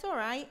 Yeah, it's all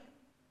right.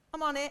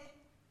 I'm on it.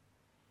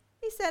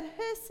 He said,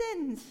 her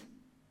sins,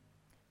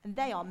 and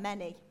they are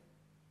many,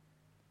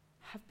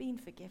 have been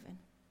forgiven.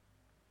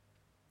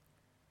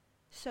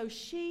 So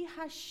she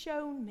has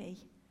shown me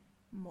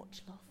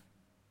much love.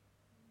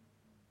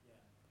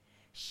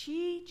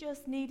 She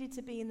just needed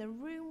to be in the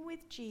room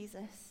with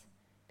Jesus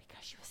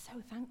because she was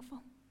so thankful.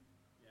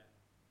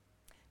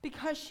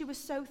 Because she was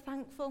so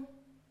thankful.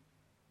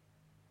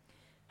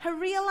 her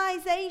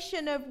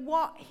realization of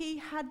what he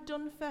had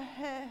done for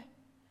her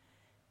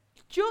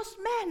just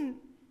meant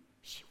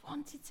she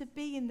wanted to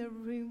be in the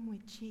room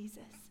with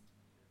Jesus.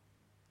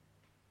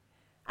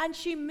 And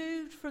she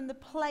moved from the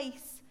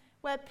place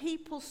where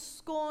people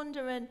scorned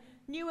her and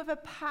knew of her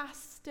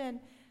past,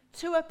 and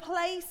to a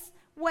place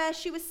where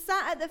she was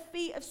sat at the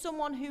feet of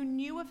someone who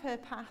knew of her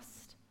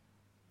past,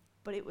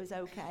 but it was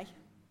okay.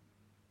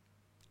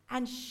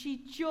 And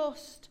she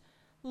just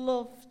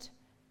loved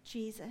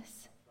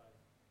Jesus.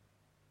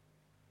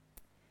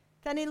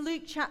 Then in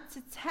Luke chapter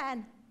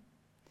 10,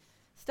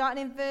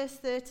 starting in verse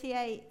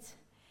 38,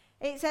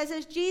 it says,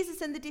 as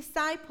Jesus and the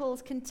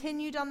disciples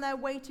continued on their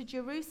way to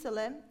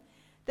Jerusalem,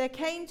 there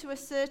came to a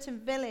certain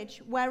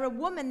village where a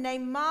woman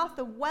named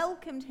Martha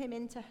welcomed him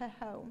into her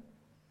home.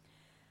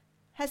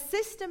 Her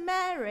sister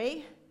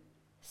Mary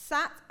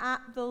sat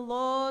at the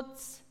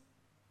Lord's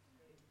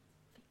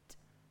feet,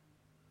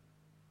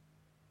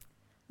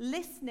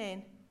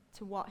 listening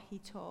to what he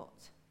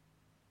taught.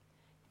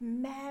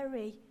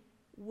 Mary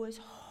was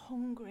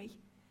hungry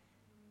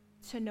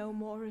to know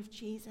more of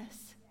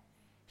Jesus.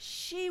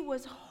 She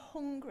was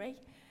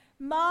hungry.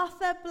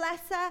 Martha,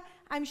 bless her,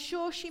 I'm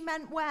sure she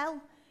meant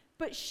well,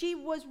 but she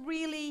was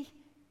really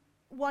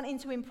wanting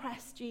to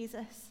impress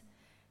Jesus.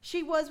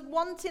 She was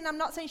wanting, I'm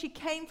not saying she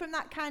came from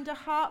that kind of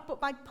heart,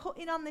 but by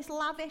putting on this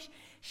lavish,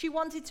 she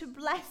wanted to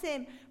bless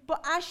him.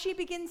 But as she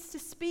begins to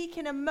speak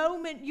in a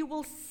moment, you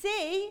will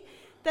see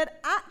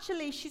that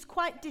actually she's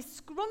quite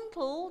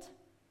disgruntled.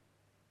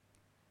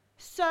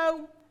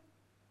 So,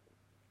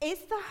 is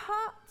the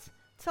heart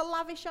to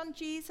lavish on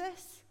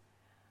Jesus?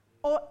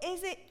 Or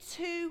is it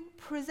to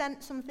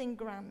present something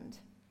grand?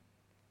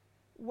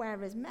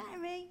 Whereas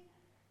Mary,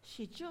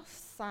 she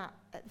just sat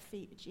at the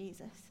feet of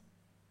Jesus.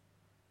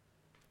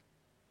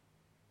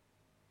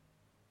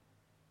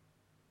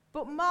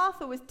 But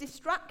Martha was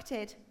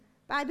distracted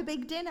by the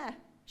big dinner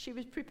she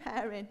was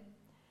preparing.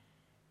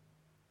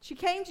 She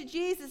came to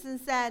Jesus and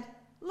said,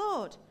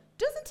 Lord,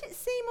 doesn't it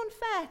seem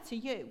unfair to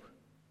you?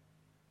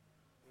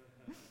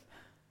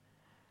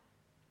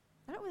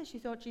 I don't know whether she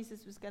thought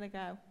Jesus was going to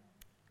go,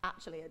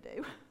 actually I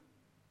do.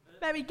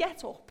 Mary,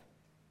 get up.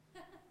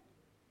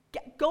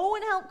 Go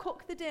and help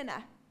cook the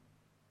dinner.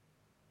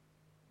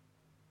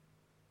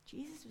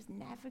 Jesus was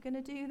never going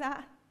to do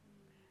that.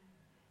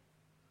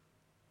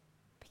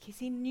 Because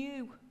he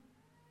knew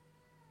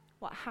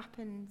what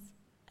happens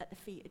at the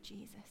feet of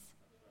Jesus.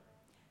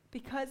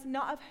 Because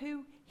not of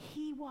who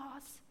he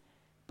was,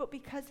 but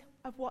because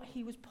of what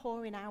he was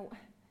pouring out.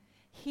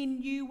 He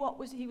knew what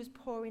he was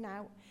pouring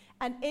out.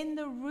 And in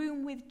the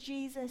room with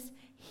Jesus,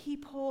 he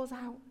pours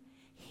out.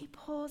 He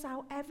pours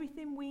out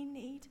everything we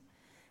need.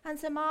 And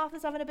so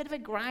Martha's having a bit of a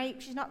gripe.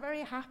 She's not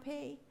very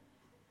happy.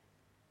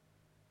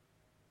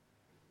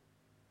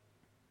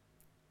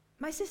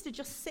 My sister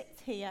just sits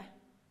here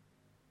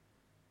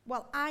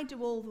while I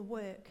do all the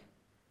work.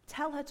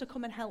 Tell her to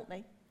come and help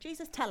me.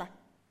 Jesus, tell her.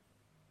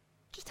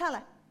 Just tell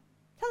her.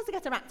 Tell her to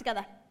get her act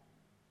together.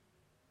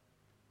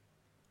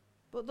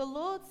 But the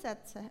Lord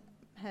said to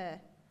her,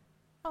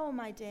 oh,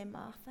 my dear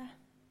Martha,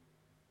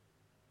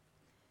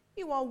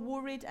 you are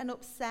worried and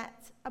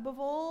upset over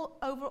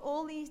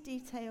all these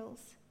details.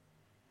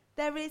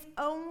 There is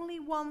only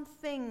one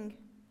thing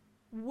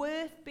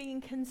worth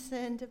being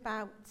concerned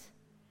about,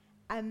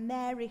 and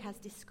Mary has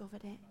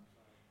discovered it,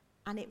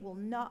 and it will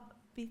not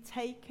be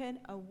taken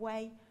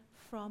away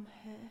from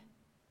her.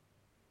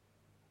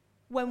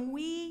 When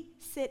we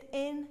sit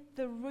in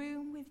the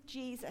room with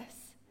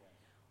Jesus,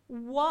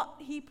 what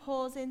he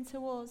pours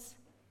into us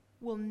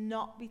will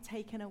not be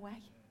taken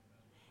away.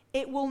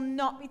 It will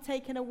not be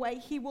taken away.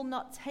 He will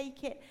not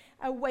take it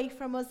away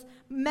from us.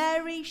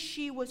 Mary,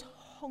 she was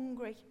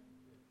hungry.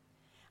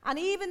 And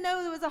even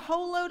though there was a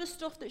whole load of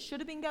stuff that should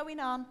have been going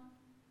on,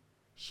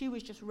 she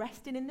was just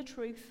resting in the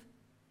truth.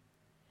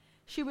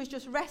 She was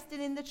just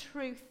resting in the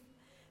truth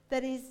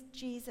that is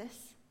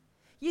Jesus.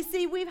 You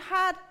see, we've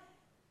had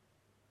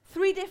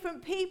 3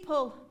 different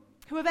people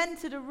who have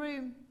entered a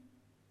room.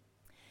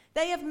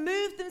 They have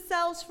moved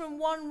themselves from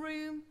one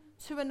room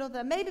to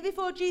another. Maybe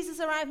before Jesus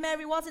arrived,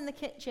 Mary was in the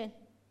kitchen.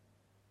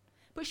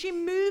 But she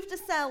moved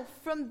herself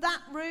from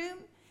that room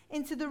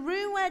into the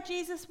room where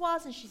Jesus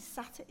was, and she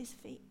sat at his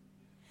feet.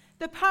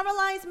 The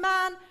paralyzed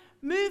man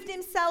moved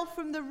himself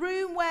from the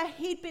room where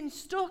he'd been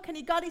stuck, and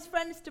he got his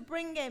friends to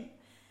bring him.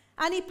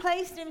 And he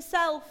placed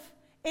himself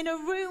in a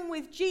room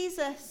with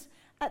Jesus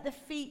at the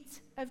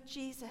feet of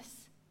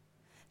Jesus.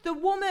 The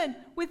woman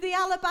with the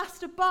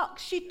alabaster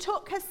box, she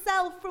took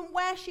herself from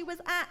where she was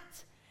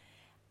at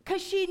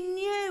because she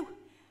knew,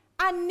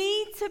 I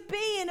need to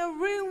be in a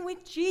room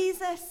with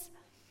Jesus.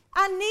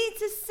 I need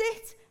to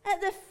sit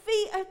at the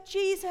feet of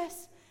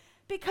Jesus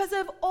because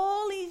of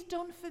all he's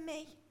done for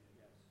me.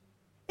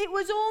 It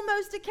was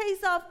almost a case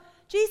of,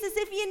 Jesus,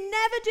 if you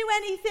never do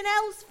anything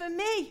else for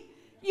me,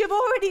 you've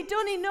already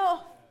done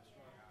enough.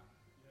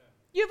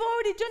 You've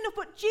already done enough.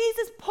 But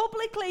Jesus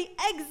publicly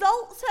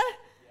exalts her.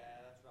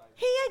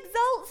 He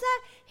exalts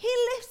her. He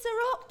lifts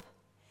her up.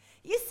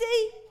 You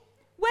see,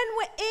 when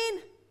we're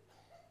in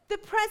the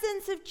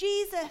presence of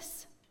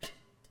Jesus,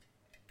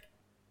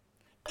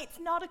 It's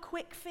not a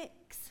quick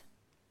fix.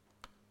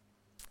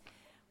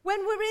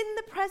 When we're in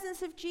the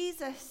presence of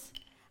Jesus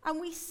and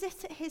we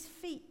sit at his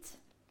feet,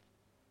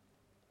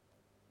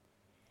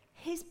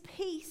 his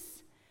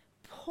peace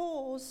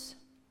pours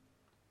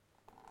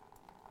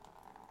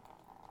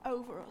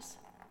over us.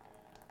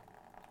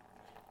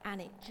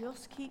 And it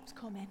just keeps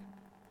coming.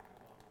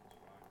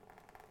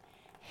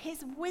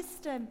 His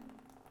wisdom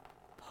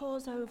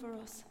pours over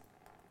us.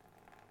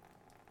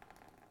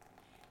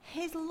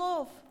 His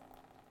love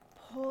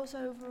pours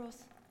over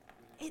us.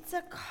 It's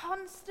a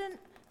constant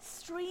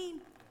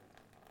stream.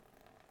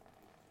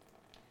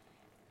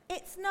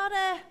 It's not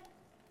a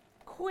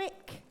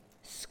quick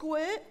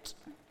squirt.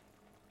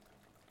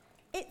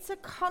 It's a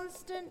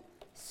constant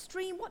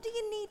stream. What do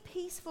you need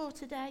peace for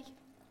today?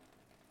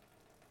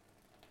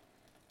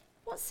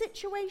 What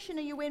situation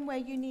are you in where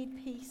you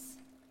need peace?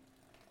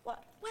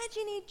 Where do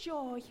you need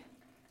joy?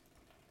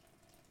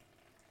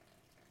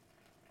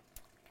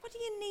 What do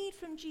you need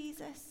from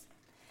Jesus?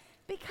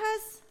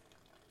 Because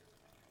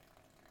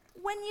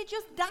when you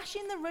just dash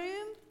in the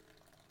room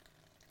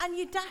and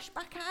you dash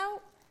back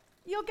out,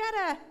 you'll get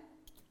a...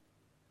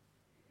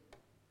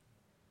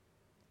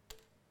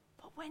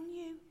 But when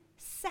you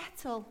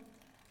settle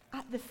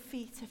at the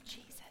feet of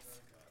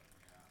Jesus,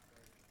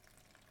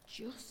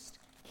 just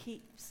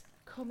keeps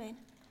coming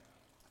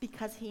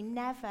because he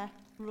never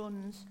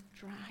runs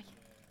dry.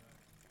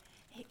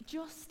 It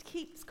just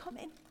keeps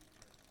coming.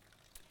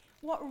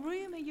 What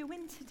room are you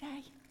in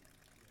today?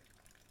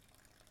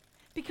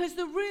 Because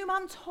the room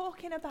I'm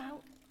talking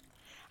about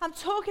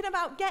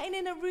getting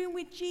in a room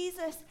with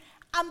Jesus.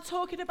 I'm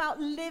talking about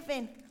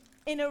living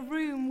in a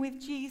room with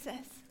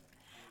Jesus.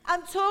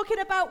 I'm talking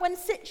about when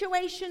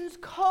situations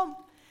come,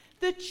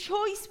 the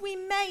choice we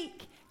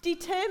make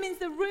determines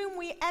the room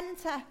we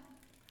enter.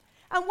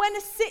 And when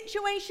a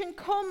situation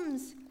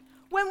comes,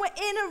 when we're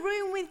in a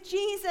room with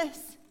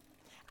Jesus,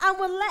 and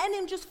we're letting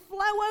him just flow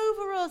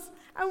over us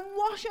and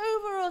wash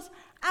over us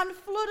and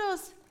flood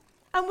us,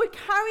 and we're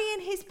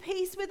carrying his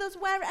peace with us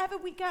wherever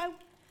we go.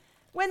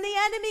 When the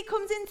enemy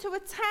comes into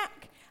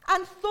attack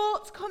and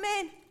thoughts come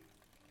in,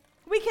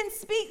 we can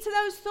speak to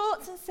those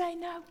thoughts and say,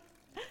 no.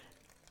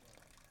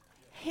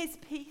 His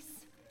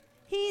peace.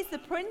 He is the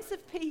Prince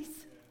of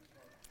Peace.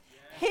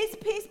 His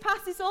peace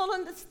passes all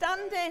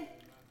understanding.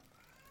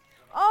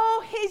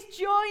 Oh, his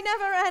joy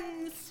never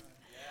ends.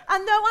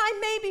 And though I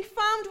may be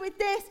found with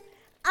this,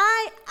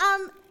 I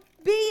am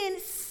being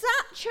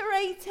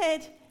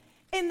saturated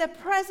in the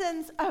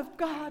presence of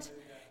God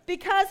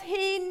because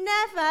he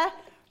never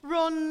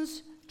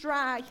runs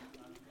dry.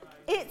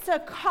 It's a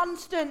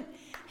constant.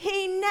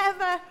 He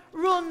never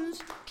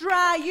runs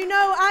dry. You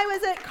know, I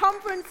was at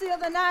conference the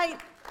other night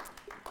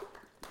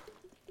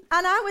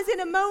and I was in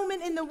a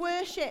moment in the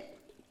worship.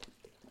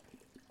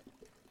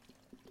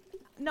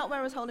 Not where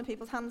I was holding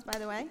people's hands, by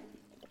the way.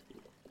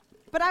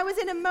 But I was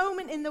in a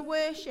moment in the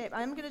worship.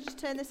 I'm going to just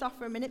turn this off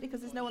for a minute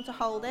because there's no one to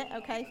hold it.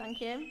 Okay, thank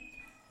you.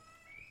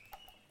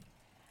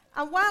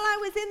 And while I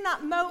was in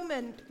that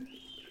moment,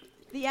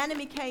 the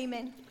enemy came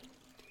in.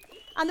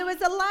 And there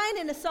was a line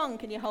in a song.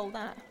 Can you hold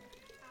that?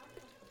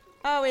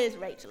 Oh, here's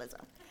Rachel as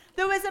well.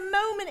 There was a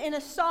moment in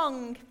a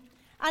song,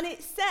 and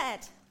it said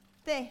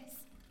this: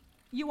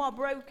 you are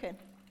broken. It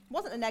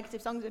wasn't a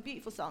negative song, it was a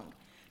beautiful song.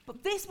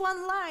 But this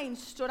one line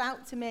stood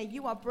out to me: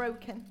 you are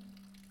broken.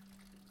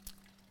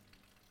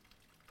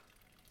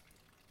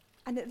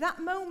 And at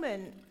that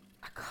moment,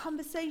 a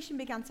conversation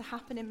began to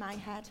happen in my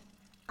head.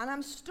 And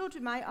I'm stood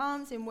with my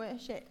arms in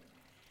worship.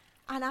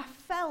 And I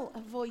felt a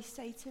voice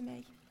say to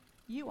me,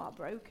 you are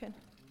broken.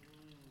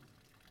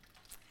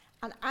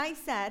 And I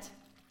said,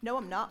 no,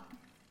 I'm not.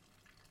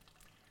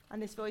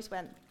 And this voice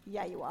went,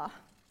 yeah, you are.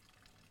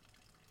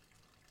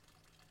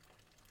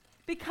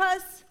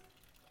 Because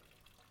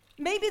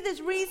maybe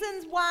there's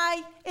reasons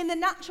why in the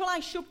natural I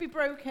should be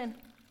broken.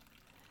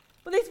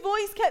 But this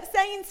voice kept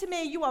saying to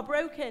me, you are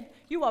broken.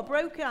 You are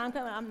broken. I'm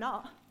going, I'm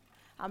not.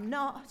 I'm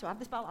not. So I have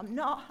this battle. I'm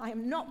not. I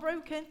am not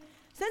broken.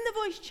 So then the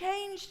voice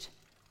changed.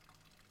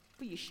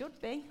 But you should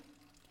be.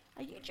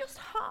 Are you just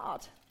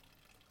hard?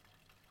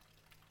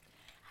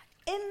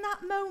 In that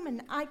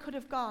moment, I could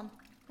have gone,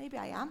 maybe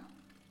I am.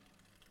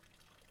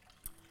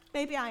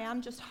 Maybe I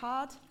am just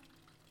hard.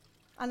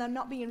 And I'm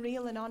not being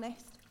real and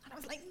honest. And I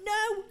was like,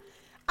 no,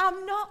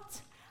 I'm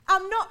not.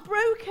 I'm not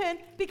broken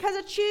because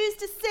I choose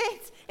to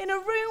sit in a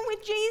room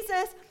with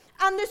Jesus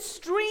and the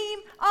stream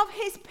of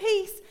his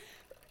peace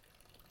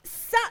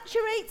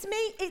saturates me,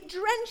 it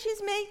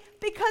drenches me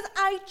because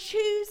I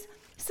choose.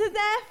 So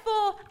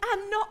therefore,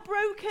 I'm not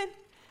broken.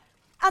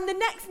 And the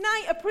next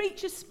night, a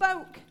preacher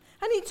spoke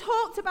and he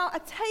talked about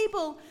a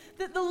table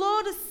that the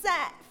Lord has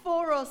set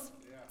for us.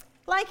 Yeah.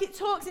 Like it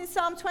talks in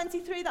Psalm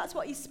 23, that's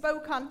what he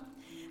spoke on.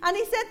 And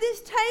he said,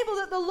 this table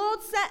that the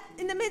Lord set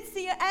in the midst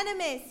of your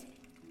enemies,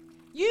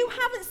 you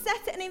haven't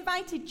set it and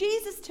invited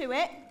Jesus to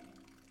it.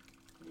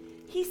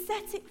 He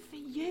set it for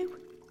you.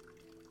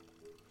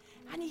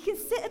 And you can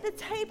sit at the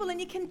table and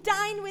you can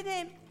dine with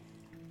him.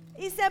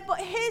 He said, but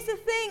here's the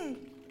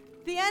thing.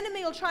 The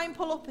enemy will try and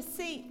pull up a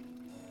seat.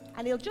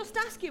 And he'll just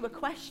ask you a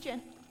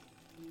question.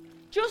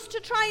 just to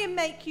try and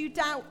make you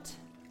doubt.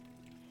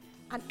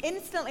 And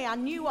instantly I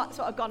knew what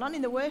sort of gone on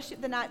in the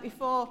worship the night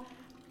before.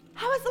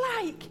 I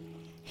was like,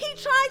 he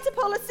tried to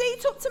pull a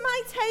seat up to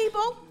my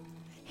table.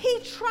 He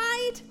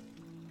tried.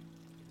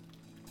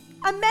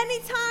 And many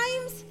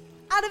times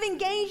I'd have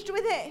engaged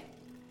with it.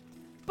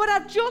 But I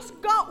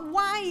just got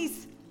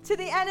wise to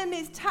the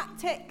enemy's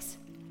tactics.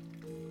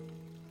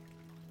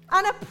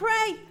 And I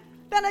pray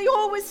that I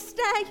always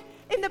stay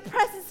in the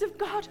presence of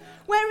God,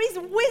 where his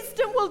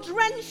wisdom will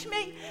drench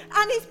me,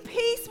 and his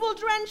peace will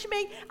drench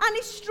me, and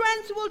his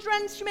strength will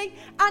drench me,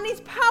 and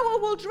his power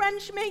will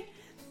drench me.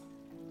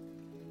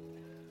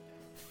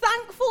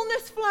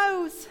 Thankfulness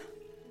flows.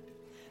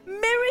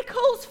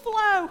 Miracles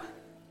flow.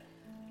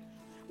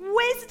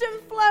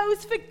 Wisdom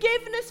flows.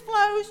 Forgiveness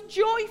flows.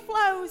 Joy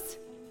flows.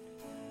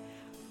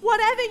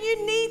 Whatever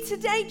you need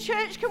today,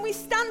 church, can we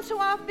stand to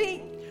our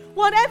feet?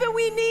 Whatever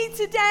we need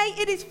today,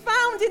 it is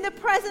found in the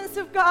presence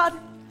of God.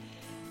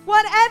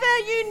 Whatever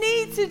you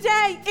need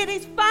today, it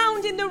is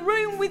found in the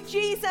room with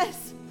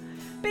Jesus.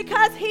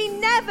 Because he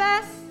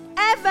never,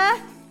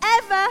 ever,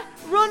 ever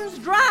runs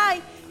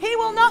dry. He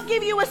will not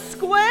give you a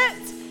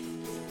squirt.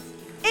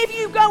 If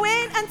you go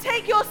in and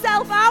take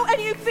yourself out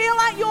and you feel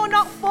like you're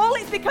not full,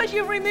 it's because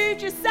you've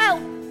removed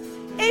yourself.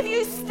 If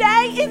you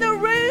stay in the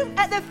room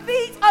at the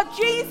feet of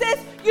Jesus,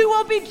 you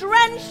will be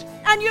drenched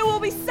and you will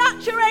be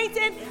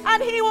saturated,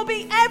 and he will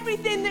be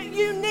everything that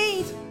you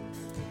need.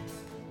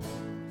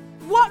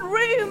 What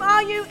room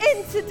are you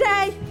in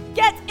today?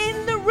 Get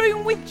in the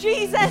room with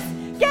Jesus.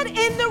 Get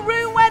in the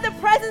room where the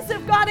presence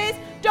of God is.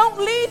 Don't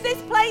leave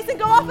this place and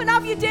go off and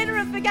have your dinner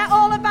and forget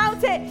all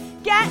about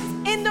it. Get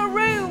in the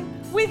room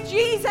with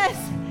Jesus.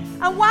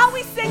 And while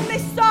we sing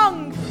this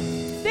song,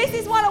 this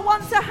is what I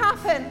want to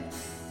happen.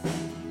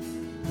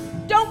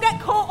 Don't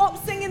get caught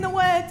up singing the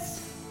words.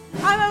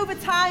 I'm over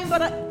time,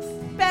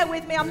 but bear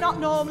with me, I'm not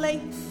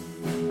normally.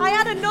 I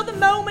had another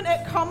moment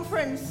at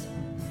conference,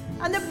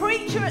 and the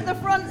preacher at the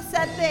front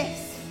said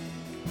this: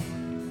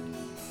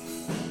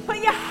 put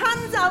your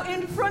hands out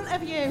in front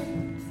of you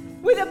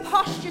with a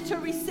posture to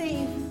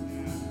receive,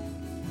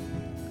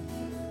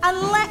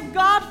 and let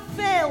God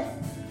fill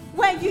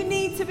where you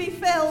need to be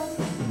filled.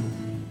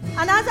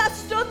 And as I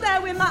stood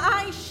there with my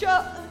eyes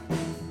shut,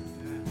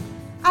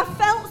 I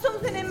felt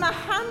something in my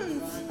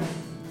hands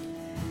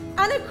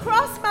and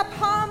across my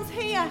palms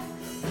here.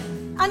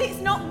 And it's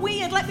not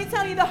weird. Let me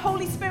tell you, the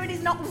Holy Spirit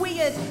is not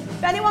weird.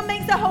 If anyone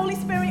makes the Holy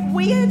Spirit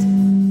weird,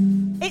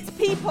 it's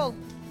people.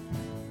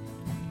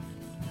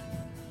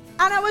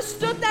 And I was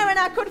stood there and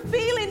I could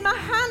feel in my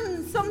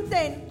hands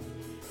something.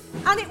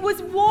 And it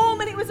was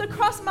warm and it was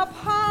across my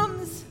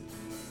palms.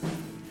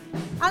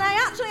 And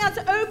I actually had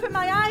to open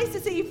my eyes to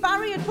see if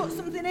Barry had put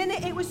something in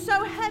it. It was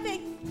so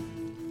heavy.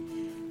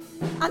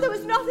 And there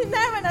was nothing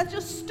there, and I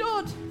just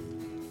stood.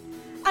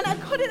 And I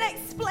couldn't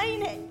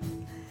explain it.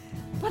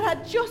 But I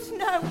just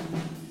know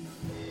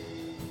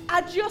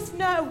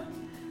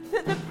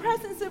that the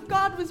presence of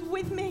God was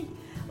with me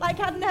like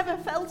I'd never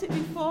felt it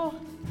before.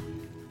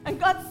 And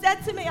God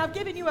said to me, I've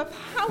given you a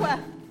power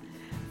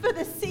for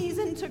the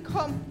season to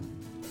come.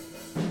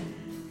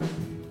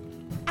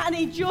 And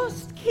he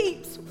just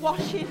keeps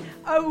washing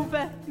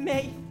over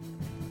me.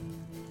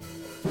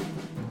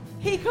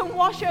 He can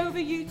wash over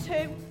you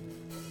too.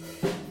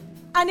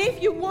 And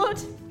if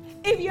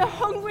you're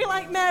hungry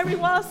like Mary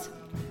was,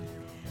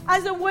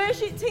 as a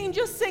worship team,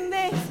 just sing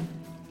this.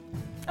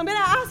 I'm going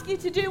to ask you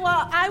to do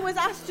what I was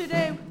asked to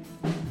do.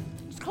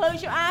 Just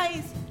close your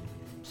eyes.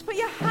 Just put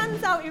your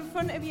hands out in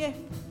front of you.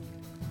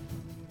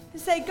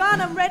 And say, God,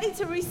 I'm ready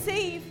to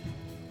receive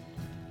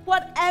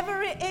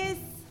whatever it is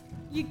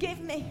you give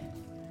me.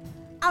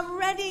 I'm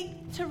ready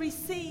to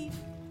receive,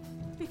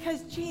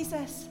 because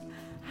Jesus,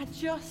 I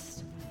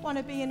just want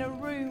to be in a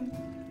room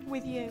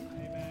with you.